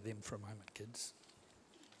hang on to them for a moment, kids.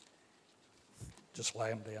 Just lay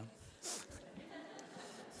them down.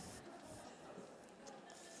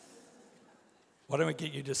 Why don't we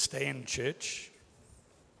get you to stand, church?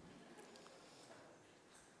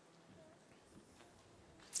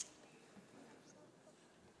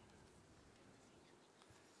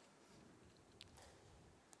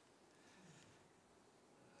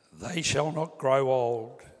 They shall not grow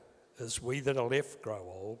old as we that are left grow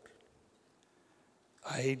old.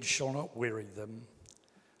 Age shall not weary them,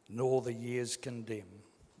 nor the years condemn.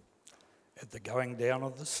 At the going down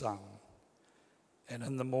of the sun, and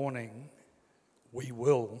in the morning, we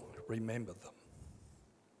will remember them.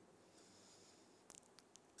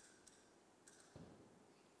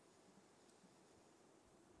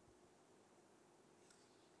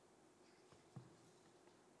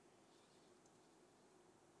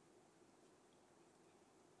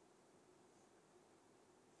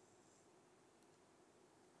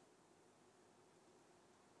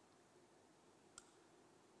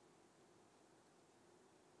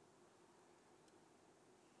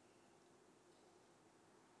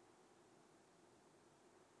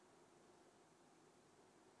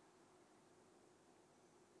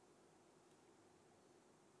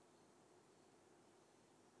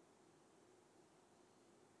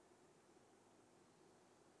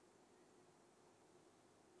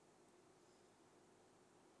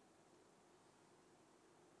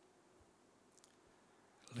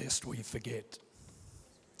 Lest we forget.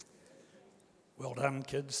 Well done,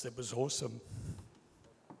 kids. That was awesome.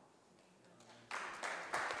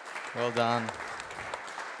 Well done.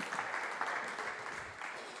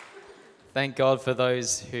 Thank God for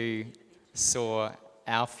those who saw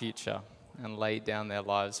our future and laid down their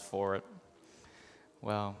lives for it.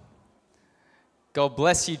 Wow. God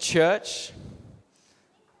bless you, church.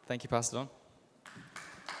 Thank you, Pastor Don.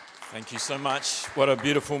 Thank you so much. What a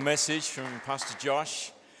beautiful message from Pastor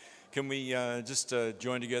Josh. Can we just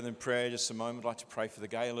join together in prayer just a moment? I'd like to pray for the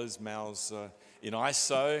Gaylors. Mal's in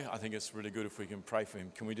ISO. I think it's really good if we can pray for him.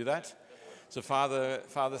 Can we do that? So Father,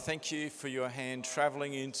 thank you for your hand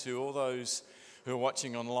travelling into all those who are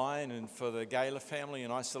watching online, and for the Gaylor family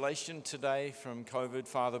in isolation today from COVID.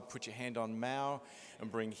 Father, put your hand on Mal and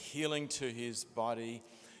bring healing to his body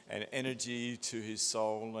and energy to his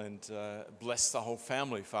soul, and bless the whole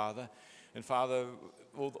family, Father. And Father,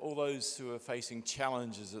 all those who are facing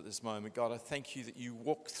challenges at this moment, God, I thank you that you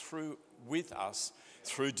walk through with us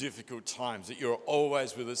through difficult times, that you're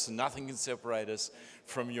always with us and nothing can separate us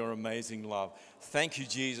from your amazing love. Thank you,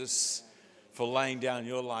 Jesus, for laying down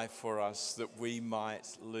your life for us that we might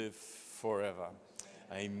live forever.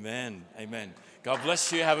 Amen. Amen. God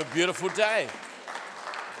bless you. Have a beautiful day.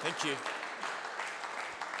 Thank you.